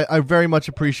move on. I very much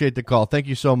appreciate the call. Thank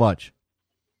you so much.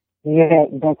 Yeah,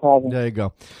 no problem. There you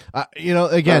go.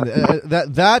 Again,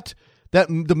 that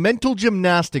the mental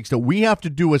gymnastics that we have to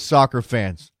do as soccer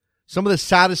fans, some of the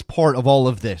saddest part of all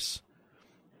of this.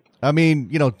 I mean,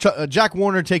 Jack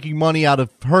Warner taking money out of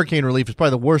hurricane relief is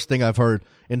probably the worst thing I've heard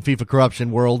in FIFA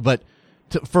corruption world. But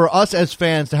for us as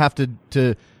fans to have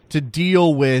to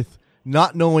deal with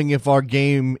not knowing if our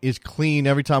game is clean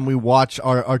every time we watch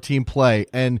our team play,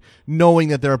 and knowing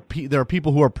that there are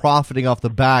people who are profiting off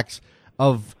the backs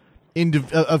of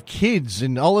kids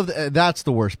and all of that's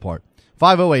the worst part.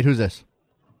 508, who's this?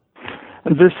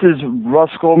 This is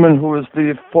Russ Goldman, who is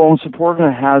the Fulham supporter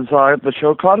and has the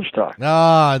show Cottage Talk.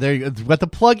 Ah, there you go. Got the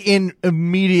plug in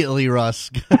immediately, Russ.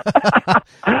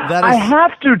 I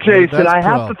have to, Jason. I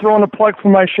have to throw in a plug for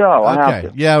my show. I have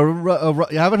to. Yeah,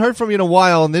 I haven't heard from you in a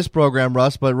while on this program,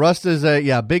 Russ, but Russ is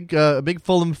a big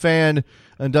Fulham fan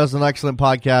and does an excellent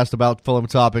podcast about Fulham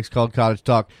topics called Cottage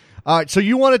Talk. All right, so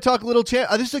you want to talk a little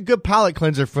this is a good palate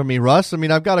cleanser for me, Russ. I mean,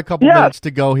 I've got a couple minutes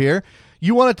to go here.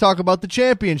 You want to talk about the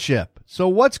championship. So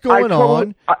what's going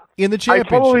on in the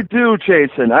championship? I totally do,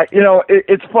 Jason.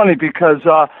 It's funny because,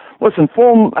 listen,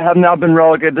 Fulham have now been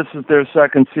relegated. This is their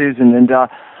second season, and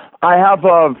I have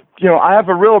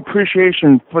a real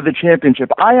appreciation for the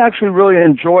championship. I actually really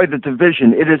enjoy the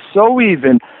division. It is so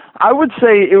even. I would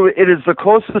say it is the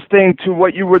closest thing to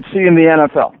what you would see in the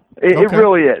NFL. It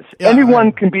really is. Yeah,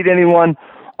 anyone can beat anyone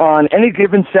on any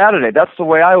given Saturday. That's the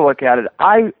way I look at it.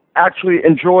 I actually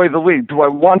enjoy the league. Do I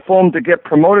want Fulham to get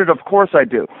promoted? Of course I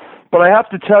do. But I have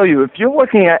to tell you, if you're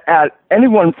looking at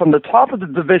anyone from the top of the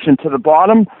division to the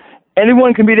bottom,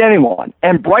 anyone can beat anyone.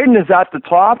 And Brighton is at the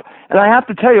top, and I have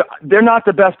to tell you, they're not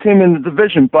the best team in the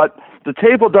division, but the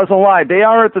table doesn't lie. They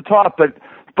are at the top,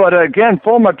 but again,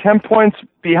 Fulham are 10 points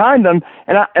behind them,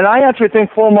 and I actually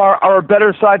think Fulham are a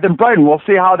better side than Brighton. We'll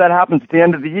see how that happens at the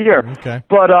end of the year. Okay.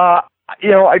 But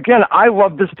again, I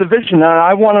love this division, and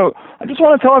I just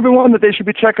want to tell everyone that they should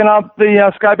be checking out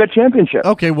the Sky Bet Championship.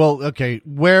 Okay,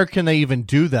 where can they even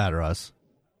do that, Russ?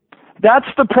 That's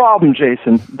the problem,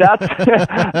 Jason. That's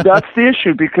that's the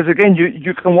issue, because again,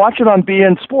 you can watch it on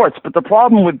BN Sports, but the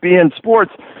problem with BN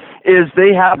Sports is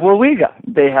they have La Liga,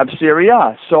 they have Serie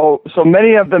A, so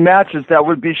many of the matches that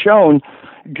would be shown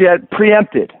get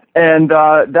preempted, and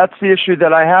that's the issue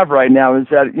that I have right now. Is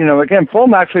that again,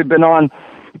 Fulham actually been on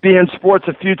be in sports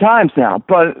a few times now.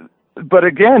 But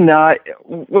again,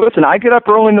 listen, I get up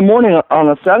early in the morning on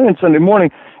a Saturday and Sunday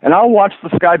morning, and I'll watch the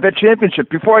Sky Bet Championship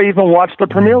before I even watch the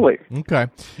Premier League. Okay.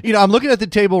 I'm looking at the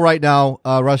table right now,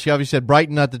 Russ. You obviously said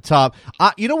Brighton at the top.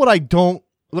 You know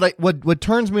what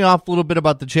turns me off a little bit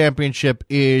about the championship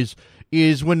is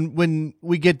when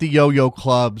we get the yo-yo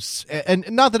clubs, and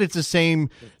not that it's the same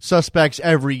suspects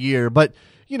every year, but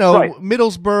right.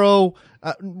 Middlesbrough,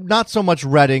 not so much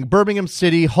Reading, Birmingham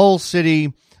City, Hull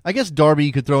City. I guess Derby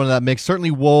you could throw into that mix. Certainly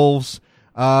Wolves.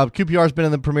 QPR's been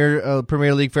in the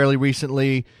Premier League fairly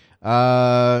recently.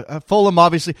 Fulham,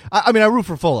 obviously. I root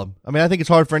for Fulham. I think it's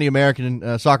hard for any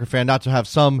American soccer fan not to have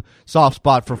some soft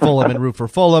spot for Fulham and root for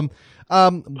Fulham.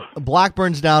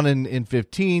 Blackburn's down in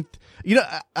 15th.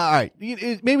 All right.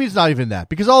 Maybe it's not even that,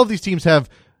 because all of these teams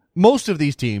most of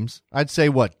these teams, I'd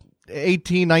say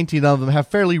 18, 19 of them have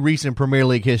fairly recent Premier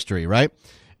League history, right?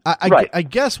 I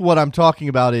guess what I'm talking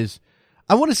about is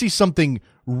I want to see something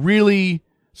really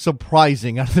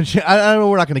surprising out of the. I know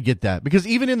we're not going to get that, because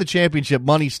even in the championship,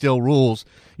 money still rules.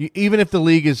 Even if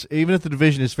the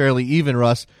division is fairly even,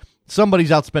 Russ,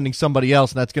 somebody's outspending somebody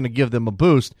else, and that's going to give them a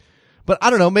boost. But I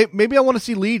don't know. Maybe I want to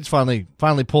see Leeds finally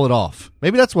pull it off.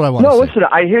 Maybe that's what I want to see. No, listen,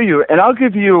 I hear you, and I'll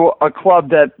give you a club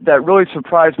that really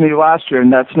surprised me last year,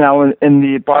 and that's now in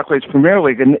the Barclays Premier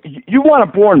League. And you want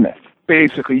a Bournemouth.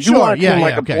 Basically, you want a team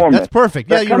like a Bournemouth. That's perfect.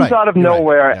 That comes out of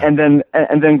nowhere and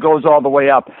then goes all the way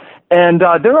up. And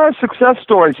there are success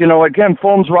stories. Again,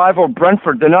 Fulham's rival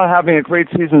Brentford, they're not having a great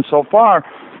season so far,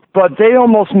 but they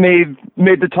almost made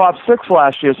the top 6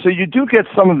 last year. So you do get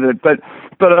some of it. But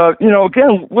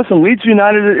again, listen, Leeds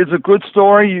United is a good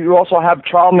story. You also have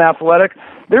Charlton Athletic.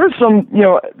 There's some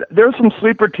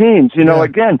sleeper teams.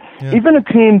 Again, even a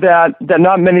team that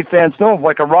not many fans know of,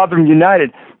 like a Rotherham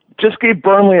United, just gave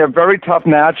Burnley a very tough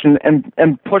match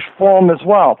and pushed Fulham as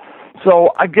well. So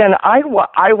again, I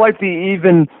like the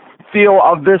even feel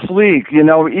of this league.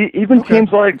 Even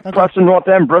teams like Preston North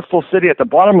End, Bristol City at the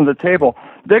bottom of the table,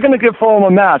 they're going to give Fulham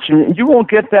a match, and you won't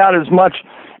get that as much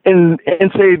in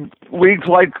say leagues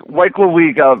like La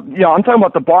Liga. I'm talking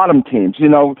about the bottom teams.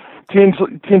 Teams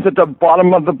at the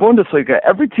bottom of the Bundesliga.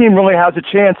 Every team really has a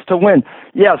chance to win.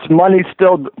 Yes, money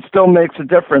still makes a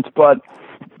difference, but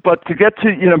to get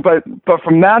to, but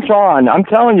from match on, I'm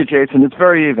telling you, Jason, it's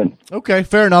very even. Okay,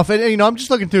 fair enough. And I'm just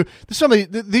looking through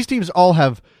these teams all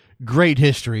have great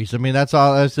histories. That's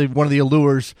one of the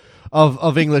allures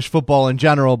of English football in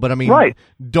general. But right.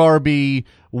 Derby,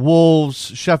 Wolves,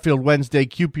 Sheffield Wednesday,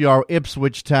 QPR,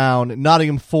 Ipswich Town,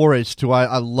 Nottingham Forest, who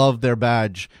I love their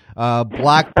badge.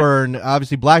 Blackburn,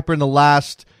 obviously Blackburn, the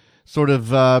last sort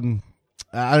of.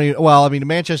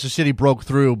 Manchester City broke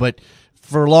through, but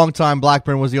for a long time,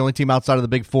 Blackburn was the only team outside of the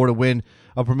Big Four to win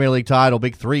a Premier League title,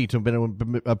 Big Three to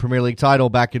win a Premier League title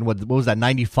back in, what was that,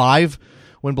 95?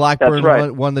 When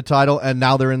Blackburn won the title, and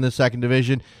now they're in the second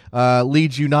division.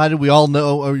 Leeds United, we all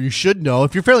know, or you should know,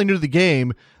 if you're fairly new to the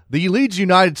game, the Leeds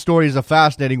United story is a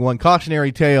fascinating one.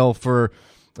 Cautionary tale for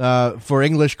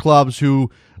English clubs who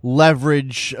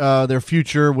leverage their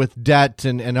future with debt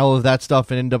and all of that stuff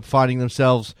and end up finding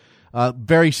themselves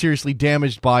very seriously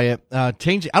damaged by it.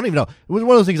 Changing, I don't even know. It was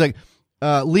one of those things like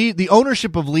the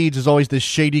ownership of Leeds is always this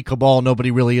shady cabal.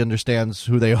 Nobody really understands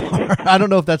who they are. I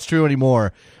don't know if that's true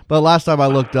anymore. But last time I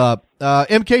looked up,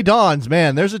 MK Dons,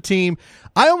 man, there's a team.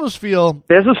 I almost feel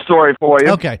there's a story for you.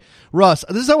 Okay, Russ,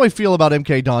 this is how I feel about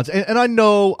MK Dons, and I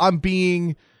know I'm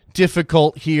being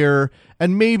difficult here,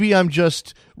 and maybe I'm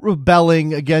just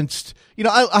rebelling against.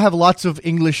 I have lots of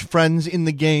English friends in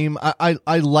the game.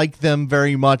 I like them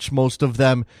very much. Most of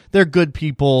them, they're good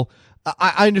people.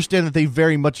 I understand that they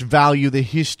very much value the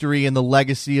history and the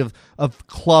legacy of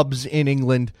clubs in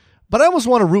England, but I almost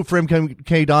want to root for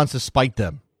MK Dons to spite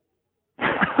them.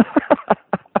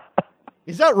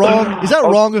 Is that wrong? Is that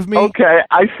wrong of me? Okay,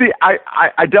 I see.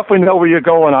 I definitely know where you're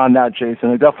going on that,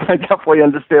 Jason. I definitely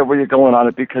understand where you're going on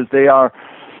it, because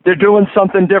they're doing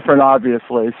something different,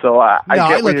 obviously. So I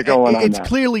get where you're going on that. It's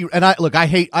clearly, and I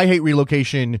hate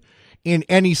relocation in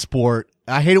any sport.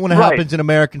 I hate it when it happens in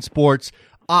American sports.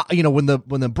 When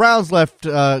the Browns left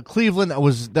Cleveland,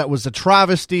 that was a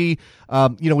travesty.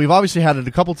 We've obviously had it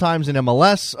a couple times in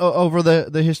MLS over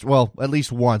the history. Well, at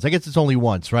least once. I guess it's only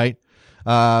once, right?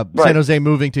 San Jose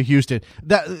moving to Houston.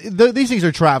 These things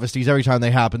are travesties every time they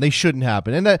happen. They shouldn't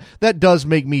happen, and that does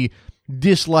make me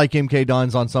dislike MK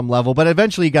Dons on some level. But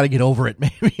eventually, you got to get over it,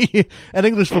 maybe. And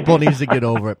English football needs to get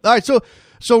over it. All right,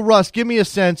 so Russ, give me a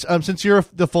sense. Since you're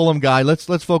the Fulham guy, let's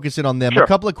focus in on them. Sure. A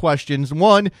couple of questions.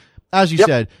 One, as you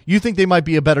said, you think they might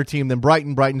be a better team than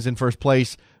Brighton. Brighton's in first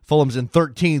place. Fulham's in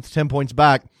 13th, 10 points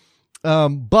back.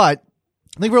 But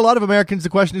I think for a lot of Americans, the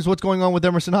question is what's going on with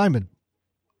Emerson Hyman.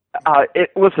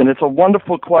 Listen, it's a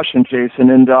wonderful question, Jason,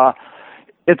 and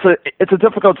it's a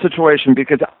difficult situation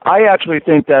because I actually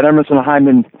think that Emerson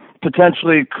Hyman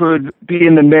potentially could be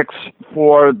in the mix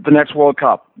for the next World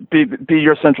Cup, be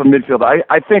your central midfielder.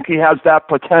 I think he has that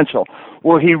potential.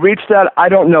 Will he reach that? I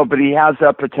don't know, but he has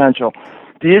that potential.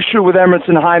 The issue with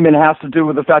Emerson Hyman has to do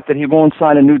with the fact that he won't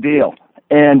sign a new deal.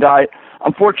 And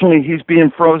unfortunately, he's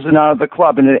being frozen out of the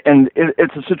club, and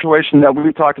it's a situation that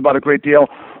we've talked about a great deal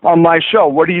on my show.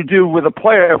 What do you do with a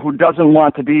player who doesn't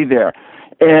want to be there?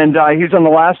 And he's on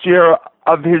the last year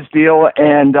of his deal,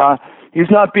 and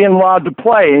he's not being allowed to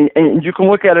play. And you can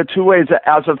look at it two ways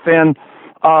as a fan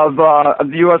of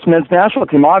the U.S. men's national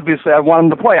team. Obviously, I want him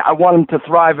to play. I want him to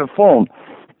thrive at Fulham.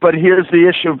 But here's the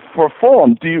issue for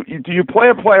Fulham. Do you play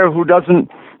a player who doesn't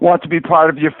want to be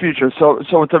part of your future? So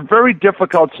it's a very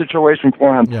difficult situation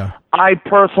for him. Yeah. I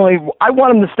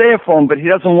want him to stay at Fulham, but he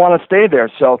doesn't want to stay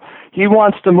there. So he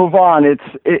wants to move on.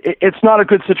 It's not a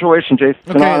good situation, Jason.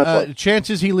 Okay,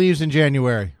 chances he leaves in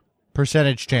January.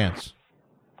 Percentage chance.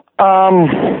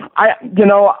 I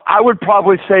would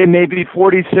probably say maybe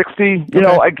 40, 60. You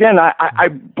know, again, I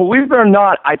believe it or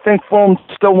not, I think Fulham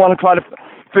still want to try to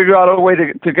figure out a way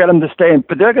to get him to stay,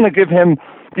 but they're going to give him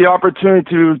the opportunity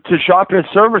to shop his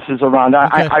services around.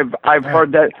 I've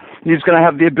heard that he's going to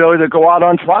have the ability to go out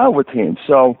on trial with teams.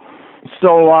 So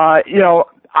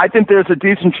I think there's a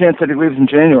decent chance that he leaves in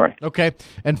January. Okay,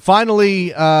 and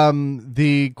finally,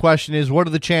 the question is, what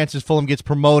are the chances Fulham gets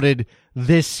promoted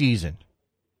this season?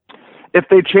 If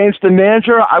they change the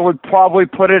manager, I would probably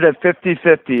put it at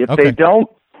 50-50. If they don't,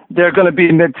 they're going to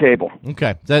be mid-table.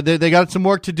 Okay. They got some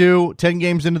work to do, 10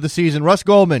 games into the season. Russ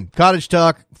Goldman, Cottage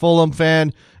Talk, Fulham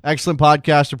fan. Excellent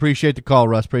podcast. Appreciate the call,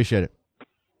 Russ. Appreciate it.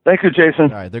 Thank you,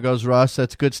 Jason. All right, there goes Russ.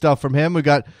 That's good stuff from him. We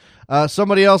got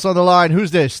somebody else on the line.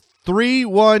 Who's this?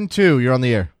 312. You're on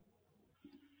the air.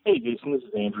 Hey, Jason. This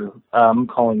is Andrew. I'm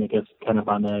calling, I guess, kind of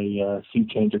on a sea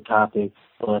change of topics.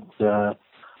 But,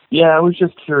 I was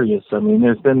just curious. I mean,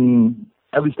 there's been...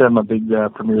 At least I'm a big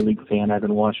Premier League fan. I've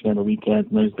been watching on the weekends,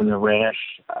 and there's been a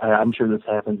rash. I'm sure this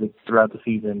happens throughout the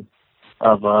season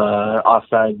of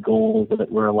offside goals that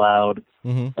were allowed.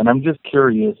 Mm-hmm. And I'm just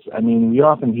curious. I mean, we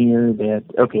often hear that,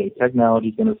 technology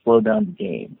is going to slow down the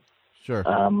game. Sure.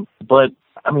 But,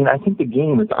 I mean, I think the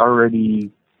game is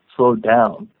already slowed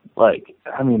down. So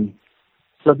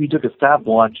if you took a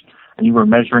stopwatch and you were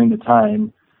measuring the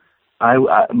time,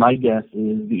 my guess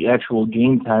is the actual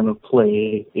game time of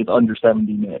play is under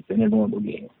 70 minutes in a normal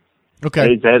game.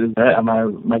 Okay. Is that am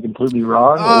I completely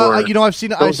wrong? I've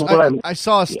seen. I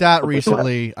saw a stat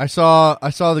recently. I saw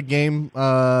the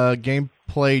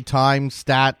gameplay time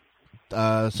stat.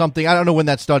 Something I don't know when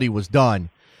that study was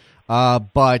done,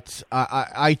 but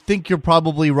I think you're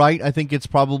probably right. I think it's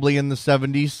probably in the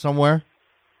 70s somewhere.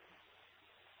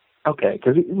 Okay,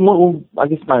 because I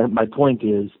guess my point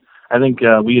is, I think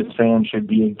we as fans should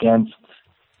be against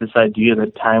this idea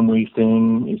that time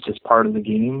wasting is just part of the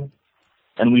game,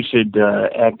 and we should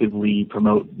actively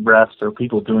promote refs or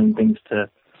people doing things to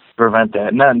prevent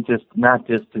that. Not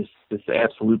just this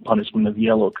absolute punishment of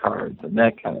yellow cards and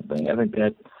that kind of thing. I think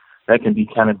that can be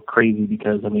kind of crazy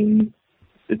because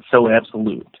it's so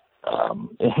absolute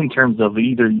in terms of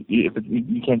either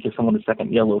you can't give someone a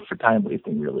second yellow for time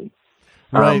wasting really.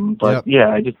 Right.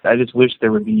 I just wish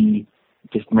there would be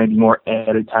just maybe more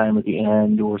added time at the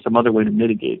end or some other way to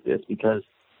mitigate this, because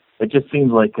it just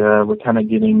seems like we're kind of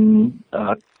getting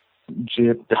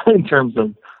gypped in terms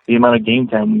of the amount of game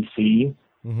time we see.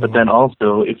 Mm-hmm. But then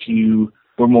also, if you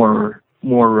were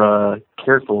more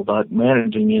careful about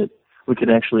managing it, we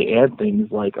could actually add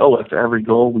things like, after every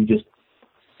goal, we just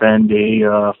spend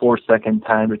a 4-second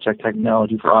time to check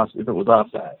technology for if it was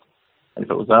offside. And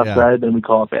if it was offside, then we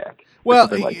call it back. Well,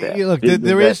 like that. Look,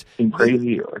 there is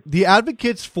crazy or the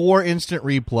advocates for instant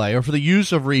replay or for the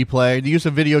use of replay, the use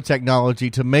of video technology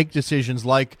to make decisions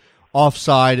like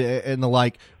offside and the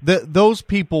like. Those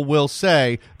people will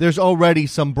say there's already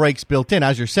some breaks built in,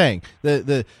 as you're saying.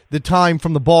 The time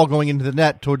from the ball going into the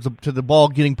net to the ball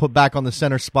getting put back on the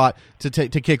center spot to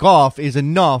kick off is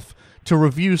enough to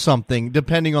review something,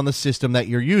 depending on the system that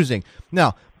you're using.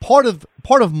 Now, part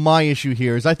of my issue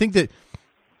here is I think that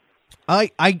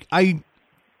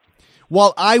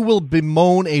while I will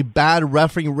bemoan a bad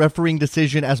refereeing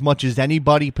decision as much as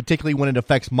anybody, particularly when it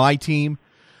affects my team,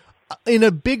 in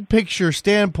a big picture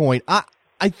standpoint, I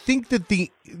think that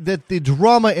the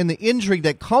drama and the intrigue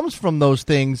that comes from those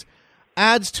things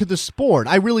adds to the sport.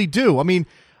 I really do. I mean,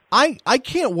 I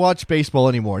can't watch baseball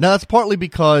anymore. Now, that's partly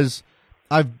because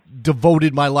I've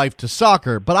devoted my life to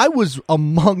soccer, but I was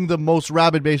among the most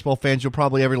rabid baseball fans you'll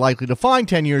probably ever likely to find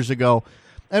 10 years ago.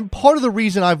 And part of the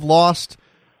reason I've lost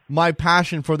my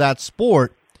passion for that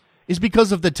sport is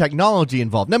because of the technology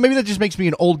involved. Now, maybe that just makes me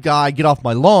an old guy, get off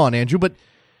my lawn, Andrew, but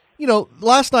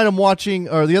last night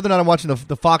the other night I'm watching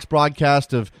the Fox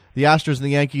broadcast of the Astros and the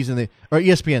Yankees or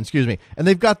ESPN, excuse me, and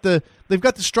they've got the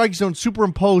strike zone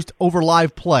superimposed over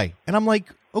live play, and I'm like,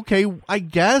 okay, I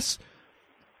guess,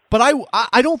 but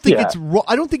I don't think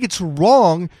it's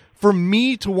wrong for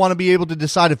me to want to be able to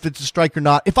decide if it's a strike or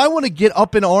not. If I want to get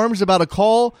up in arms about a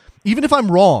call, even if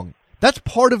I'm wrong, that's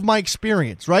part of my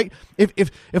experience, right?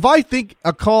 If I think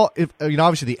a call,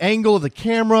 obviously the angle of the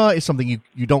camera is something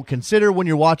you don't consider when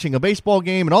you're watching a baseball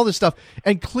game and all this stuff,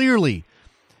 and clearly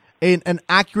an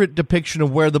accurate depiction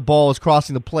of where the ball is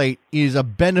crossing the plate is a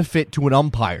benefit to an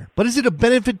umpire. But is it a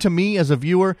benefit to me as a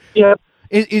viewer? Yeah.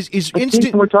 Is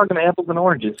instant? We're talking apples and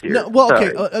oranges here. No, well,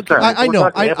 okay, Sorry. I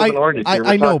know,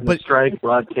 I know, but strike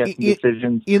broadcasting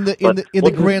decisions in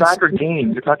the grand soccer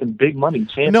games, you're talking big money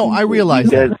champions. No, I realize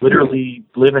you guys that. literally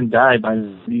live and die by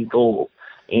these goals,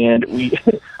 and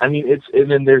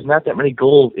there's not that many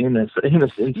goals in this.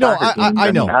 No,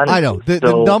 I know.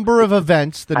 The number of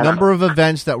events,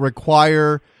 that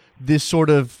require this sort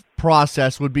of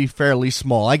process would be fairly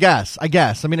small. I guess.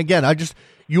 I mean, again,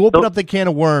 you open up the can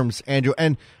of worms, Andrew,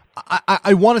 and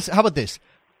I want to. How about this?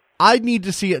 I need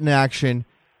to see it in action,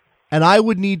 and I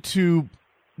would need to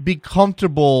be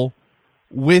comfortable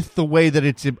with the way that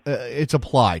it's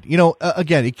applied.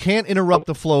 Again, it can't interrupt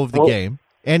the flow of the game,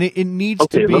 and it needs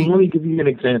to be. Let me give you an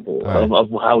example of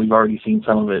how we've already seen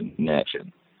some of it in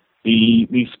action.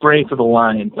 The spray for the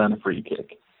Lions on a free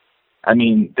kick. I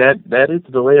mean, that is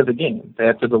the delay of the game.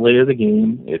 That's the delay of the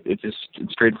game. It's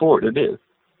straightforward. It is.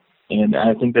 And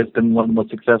I think that's been one of the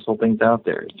most successful things out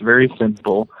there. It's very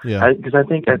simple. Yeah. Because I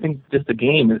think just the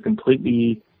game is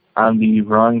completely on the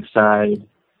wrong side,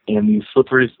 and these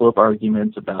slippery slope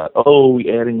arguments about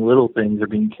adding little things or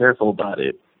being careful about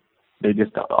it. They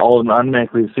just all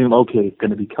automatically assume it's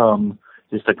going to become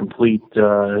just a complete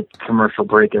commercial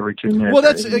break every 2 minutes. Well,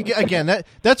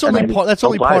 that's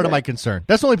only part of my concern.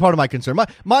 That's only part of my concern.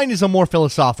 Mine is a more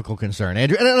philosophical concern,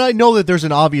 Andrew. And I know that there's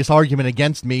an obvious argument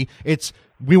against me.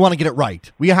 We want to get it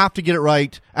right. We have to get it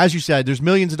right. As you said, there's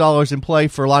millions of dollars in play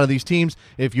for a lot of these teams.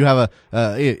 If you have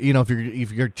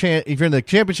if you're in the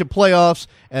championship playoffs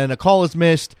and a call is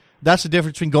missed, that's the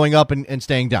difference between going up and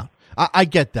staying down. I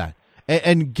get that,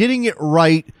 and getting it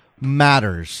right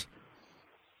matters.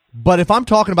 But if I'm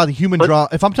talking about the human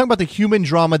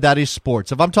drama that is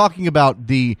sports, if I'm talking about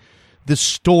the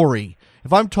story,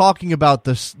 if I'm talking about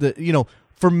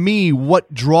for me,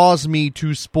 what draws me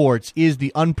to sports is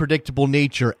the unpredictable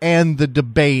nature and the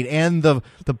debate and the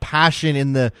passion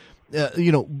and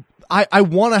I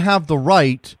want to have the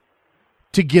right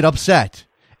to get upset.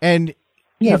 And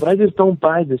but I just don't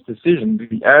buy this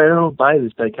decision. I don't buy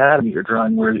this dichotomy you're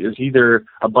drawing where there's either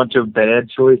a bunch of bad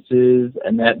choices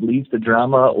and that leads to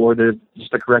drama, or there's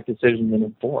just a correct decision and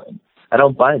it's boring. I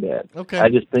don't buy that. Okay. I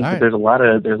just think that there's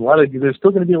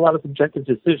still going to be a lot of subjective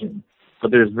decisions,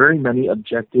 but there's very many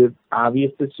objective,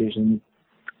 obvious decisions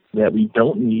that we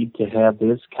don't need to have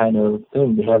this kind of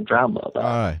thing to have drama about. All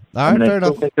right. I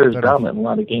still think there's drama in a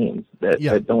lot of games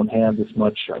that don't have this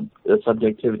much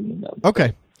subjectivity in them.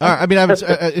 Okay. All right. I mean,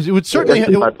 it would certainly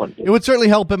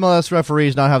help MLS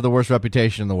referees not have the worst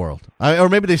reputation in the world, or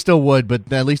maybe they still would,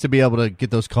 but at least to be able to get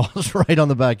those calls right on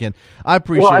the back end. I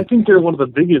appreciate. Well, I think they're one of the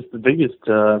biggest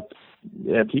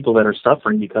people that are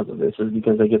suffering because of this is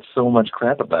because they get so much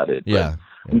crap about it. Yeah.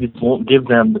 We just won't give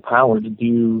them the power to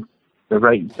do the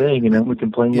right thing, and then we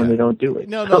complain when they don't do it.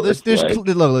 No,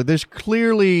 there's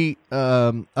clearly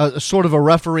a sort of a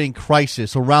refereeing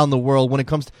crisis around the world when it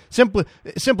comes to,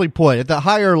 simply put, at the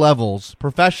higher levels,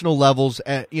 professional levels,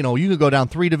 you can go down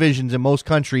 3 divisions in most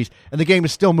countries, and the game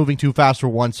is still moving too fast for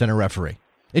one center referee.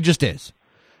 It just is.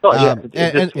 Oh, yeah.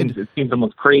 It seems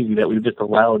almost crazy that we've just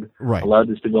allowed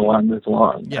this to go on this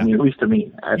long. Yeah. I mean, at least to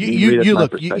me.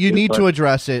 You need to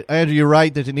address it. Andrew, you're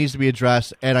right that it needs to be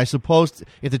addressed, and I suppose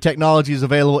if the technology is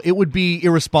available, it would be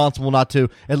irresponsible not to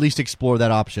at least explore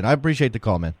that option. I appreciate the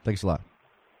call, man. Thanks a lot.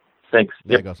 Thanks.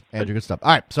 There it goes. Andrew, good stuff.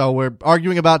 All right, so we're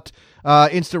arguing about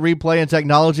instant replay and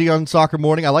technology on Soccer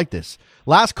Morning. I like this.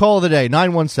 Last call of the day,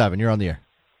 917. You're on the air.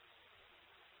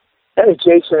 Hey,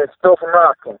 Jason. It's Bill from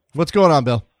Rockland. What's going on,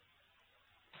 Bill?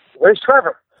 Where's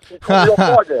Trevor?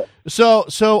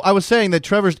 So I was saying that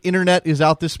Trevor's internet is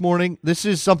out this morning. This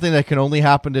is something that can only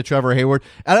happen to Trevor Hayward.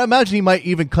 And I imagine he might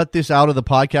even cut this out of the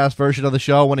podcast version of the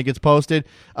show when it gets posted.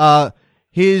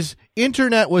 His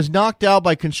internet was knocked out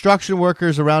by construction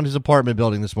workers around his apartment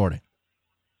building this morning.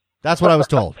 That's what I was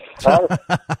told.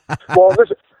 Well,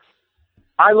 listen,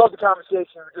 I love the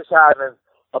conversation we're just having.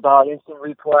 about instant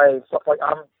replay and stuff like.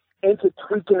 I'm into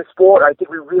tweaking the sport. I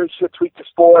think we really should tweak the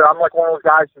sport. I'm like one of those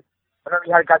guys. I remember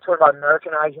you had a guy talking about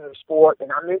Americanizing the sport,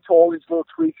 and I'm into all these little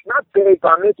tweaks. Not big, but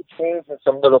I'm into changing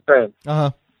some little things.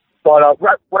 Uh-huh. But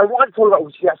what I wanted to talk about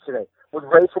was yesterday, with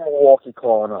Ray from Milwaukee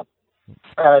calling up.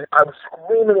 And I was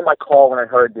screaming in my car when I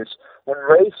heard this. When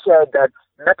Ray said that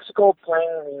Mexico playing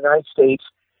in the United States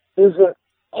isn't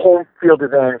home field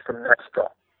advantage for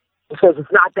Mexico. He says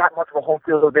it's not that much of a home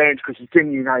field advantage because he's in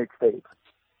the United States.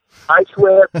 I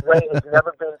swear Ray has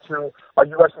never been to a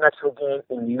U.S.-Mexico game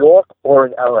in New York or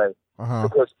in L.A.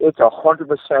 Because it's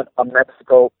 100% a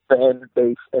Mexico fan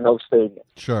base in those stadiums.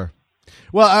 Sure.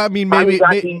 Well, I mean, maybe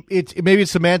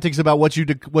it's semantics about what you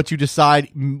decide.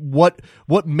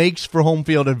 What makes for home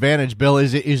field advantage, Bill?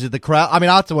 Is it the crowd? I mean,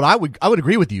 that's what I would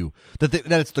agree with you that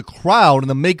it's the crowd and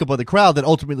the makeup of the crowd that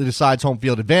ultimately decides home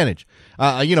field advantage.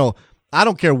 I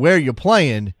don't care where you're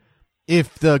playing.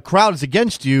 If the crowd is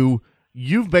against you,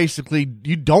 you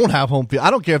don't have home field. I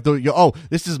don't care if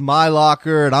this is my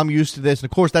locker and I'm used to this. And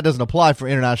of course, that doesn't apply for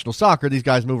international soccer. These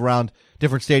guys move around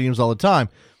different stadiums all the time.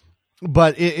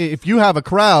 But if you have a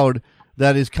crowd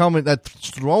that is coming, that's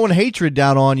throwing hatred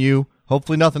down on you,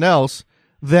 hopefully nothing else,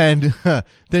 then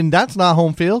that's not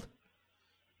home field.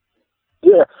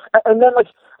 Yeah, and then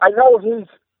I know his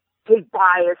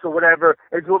bias or whatever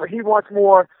is he wants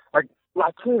more like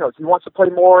Latinos. He wants to play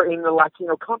more in the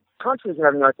Latino countries and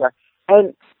everything like that.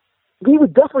 And we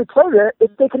would definitely play there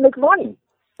if they can make money.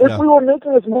 If we were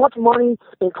making as much money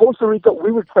in Costa Rica,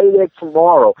 we would play there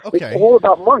tomorrow. Okay. It's all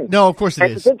about money. No, of course it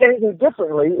is. And to think anything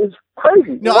differently is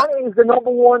crazy. No, money is the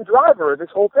number one driver of this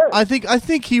whole thing. I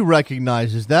think he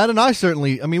recognizes that, and I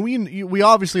certainly. I mean, we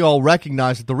obviously all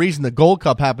recognize that the reason the Gold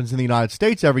Cup happens in the United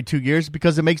States every 2 years is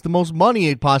because it makes the most money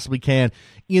it possibly can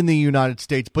in the United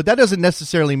States. But that doesn't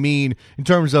necessarily mean, in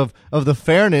terms of the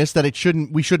fairness, that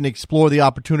we shouldn't explore the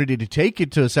opportunity to take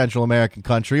it to a Central American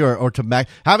country or to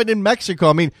have it in Mexico.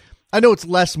 I mean, I know it's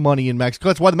less money in Mexico.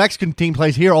 That's why the Mexican team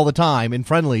plays here all the time in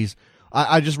friendlies.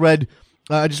 I just read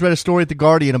a story at the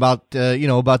Guardian about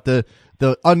the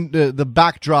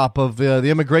backdrop of the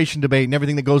immigration debate and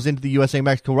everything that goes into the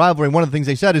USA-Mexico rivalry. And one of the things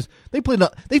they said is they've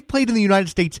played in the United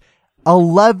States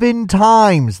 11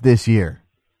 times this year.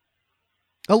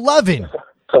 11. It's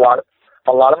a lot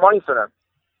of money for them.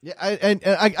 Yeah, I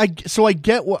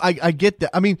get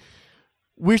that. I mean,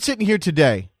 we're sitting here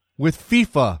today with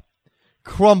FIFA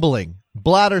crumbling,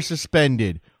 Blatter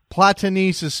suspended,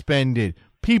 Platini suspended,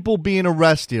 people being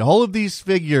arrested, all of these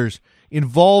figures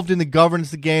involved in the governance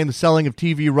of the game, the selling of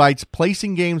TV rights,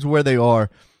 placing games where they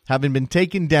are, having been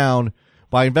taken down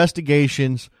by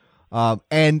investigations.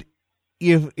 And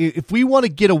if we want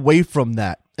to get away from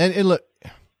that, and look,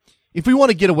 if we want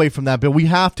to get away from that, Bill, we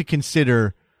have to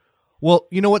consider, well,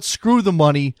 you know what? Screw the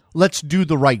money. Let's do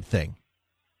the right thing.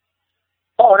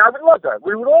 Oh, and I would love that.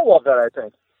 We would all love that, I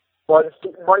think. But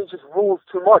money just rules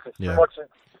too much. It's too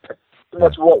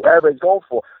much what everybody's going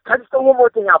for. Can I just throw one more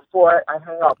thing out before I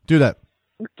hang up? Do that.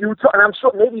 And I'm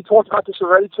sure maybe you talked about this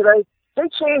already today. They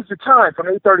changed the time from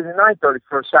 8:30 to 9:30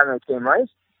 for a Saturday night game, right?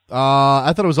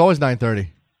 I thought it was always 9:30.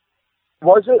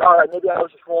 Was it? All right, maybe I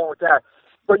was just wrong with that.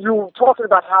 But you were talking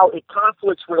about how it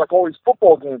conflicts with all these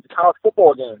football games, the college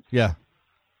football games. Yeah.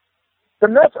 The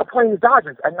Mets are playing the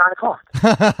Dodgers at 9 o'clock.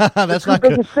 That's not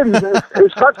good. The biggest cities in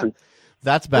this country.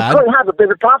 That's bad. You couldn't have a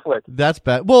bigger conflict. That's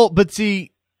bad. Well, but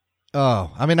see,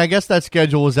 I mean, I guess that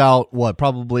schedule was out,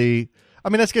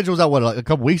 that schedule was out, like a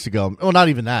couple weeks ago? Well, not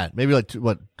even that. Maybe a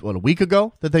week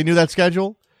ago that they knew that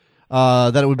schedule?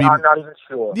 That it would be. I'm not even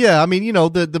sure. Yeah, I mean,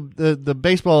 the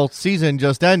baseball season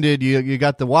just ended. You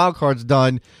got the wild cards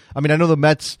done. I mean, I know the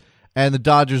Mets and the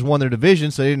Dodgers won their division,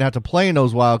 so they didn't have to play in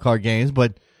those wild card games,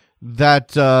 but that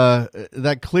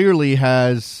clearly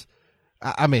has.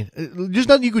 I mean, there's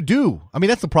nothing you could do. I mean,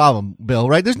 that's the problem, Bill,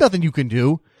 right? There's nothing you can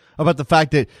do about the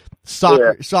fact that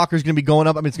soccer is going to be going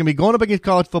up. I mean, it's going to be going up against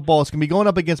college football. It's going to be going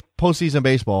up against postseason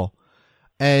baseball.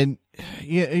 And,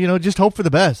 just hope for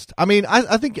the best. I mean,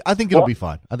 I think it'll be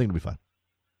fine. I think it'll be fine.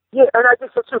 Yeah, and I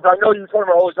think so too. But I know you're talking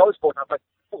about all these other sports. And I'm like,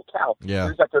 holy cow. Yeah.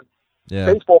 There's like the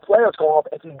baseball playoffs going up.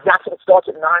 It's exactly, it starts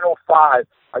at 9:05.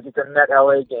 I think the Met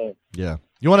LA game. Yeah.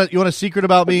 You want a secret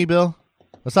about me, Bill?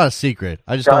 That's not a secret.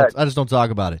 I just don't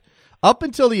talk about it. Up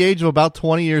until the age of about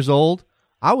 20 years old,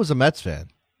 I was a Mets fan.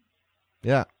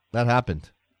 Yeah, that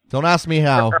happened. Don't ask me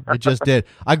how. It just did.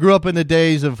 I grew up in the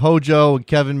days of Hojo and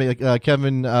Kevin.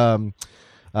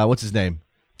 What's his name?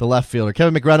 The left fielder,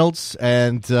 Kevin McReynolds,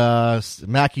 and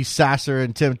Mackie Sasser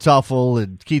and Tim Tuffle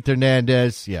and Keith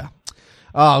Hernandez. Yeah, it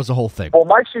was a whole thing. Well,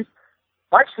 my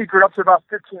secret up to about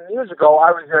 15 years ago,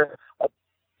 I was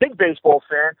big baseball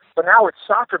fan, but now it's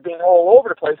soccer being all over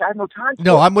the place. I have no time for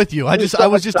No, it. I'm with you. I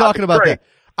was just talking about that.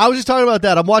 I was just talking about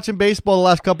that. I'm watching baseball the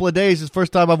last couple of days. It's the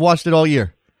first time I've watched it all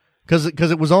year because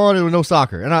it was on and there was no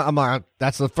soccer. And I'm like,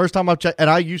 that's the first time I've checked. And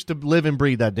I used to live and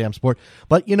breathe that damn sport.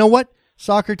 But you know what?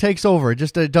 Soccer takes over. It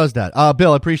does that.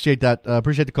 Bill, I appreciate that.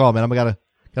 Appreciate the call, man. I'm gotta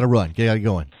run. Get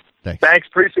going. Thanks.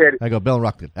 Appreciate it. I go, Bill and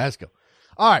Rockland. Let's go.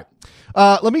 All right.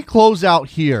 Let me close out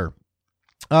here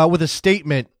with a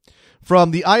statement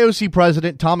from the IOC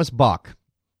president, Thomas Bach.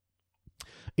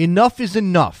 Enough is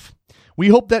enough. We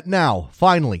hope that now,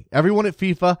 finally, everyone at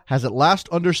FIFA has at last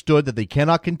understood that they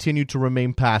cannot continue to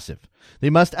remain passive. They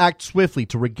must act swiftly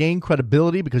to regain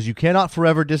credibility because you cannot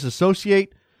forever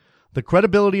disassociate the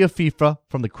credibility of FIFA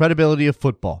from the credibility of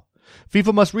football.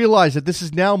 FIFA must realize that this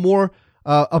is now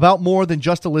about more than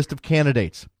just a list of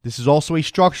candidates. This is also a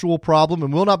structural problem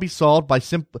and will not be solved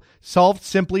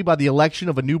simply by the election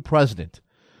of a new president.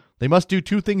 They must do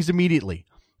two things immediately.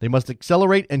 They must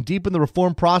accelerate and deepen the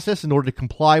reform process in order to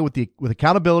comply with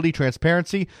accountability,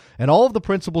 transparency, and all of the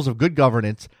principles of good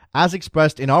governance as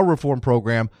expressed in our reform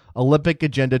program, Olympic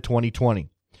Agenda 2020.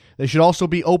 They should also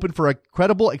be open for a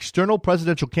credible external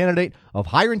presidential candidate of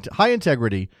high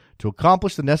integrity to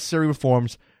accomplish the necessary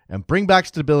reforms and bring back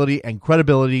stability and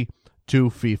credibility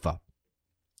to FIFA.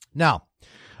 Now,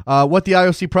 what the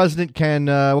IOC president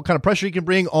what kind of pressure he can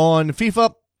bring on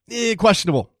FIFA,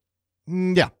 questionable.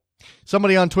 Yeah.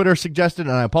 Somebody on Twitter suggested,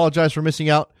 and I apologize for missing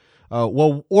out,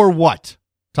 or what,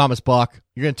 Thomas Bach?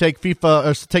 You're going to take FIFA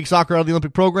or take soccer out of the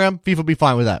Olympic program? FIFA will be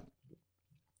fine with that.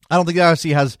 I don't think the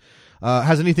IOC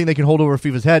has anything they can hold over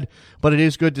FIFA's head, but it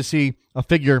is good to see a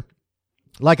figure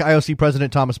like IOC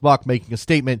President Thomas Bach making a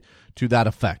statement to that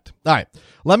effect. All right,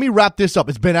 let me wrap this up.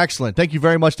 It's been excellent. Thank you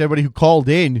very much to everybody who called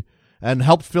in and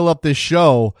helped fill up this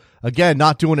show. Again,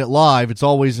 not doing it live. It's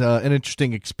always an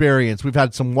interesting experience. We've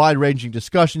had some wide-ranging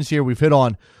discussions here. We've hit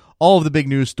on all of the big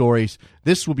news stories.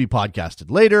 This will be podcasted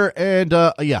later. And,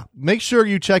 make sure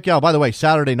you check out, by the way,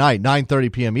 Saturday night,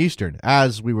 9:30 p.m. Eastern,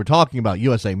 as we were talking about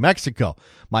USA-Mexico.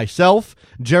 Myself,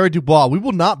 Jared Dubois, we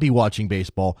will not be watching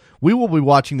baseball. We will be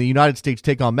watching the United States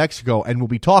take on Mexico, and we'll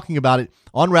be talking about it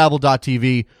on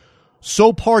Rabble.tv.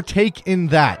 So partake in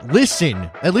that. Listen,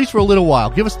 at least for a little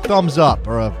while. Give us a thumbs up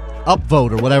or a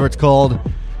upvote or whatever it's called.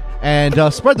 And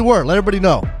spread the word. Let everybody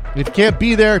know. If you can't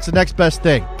be there, it's the next best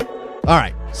thing. All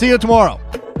right. See you tomorrow.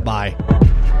 Bye.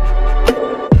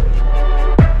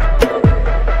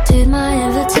 Did my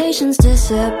invitations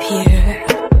disappear?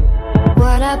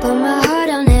 What I put my heart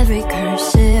on every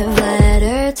cursive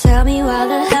letter? Tell me why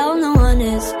the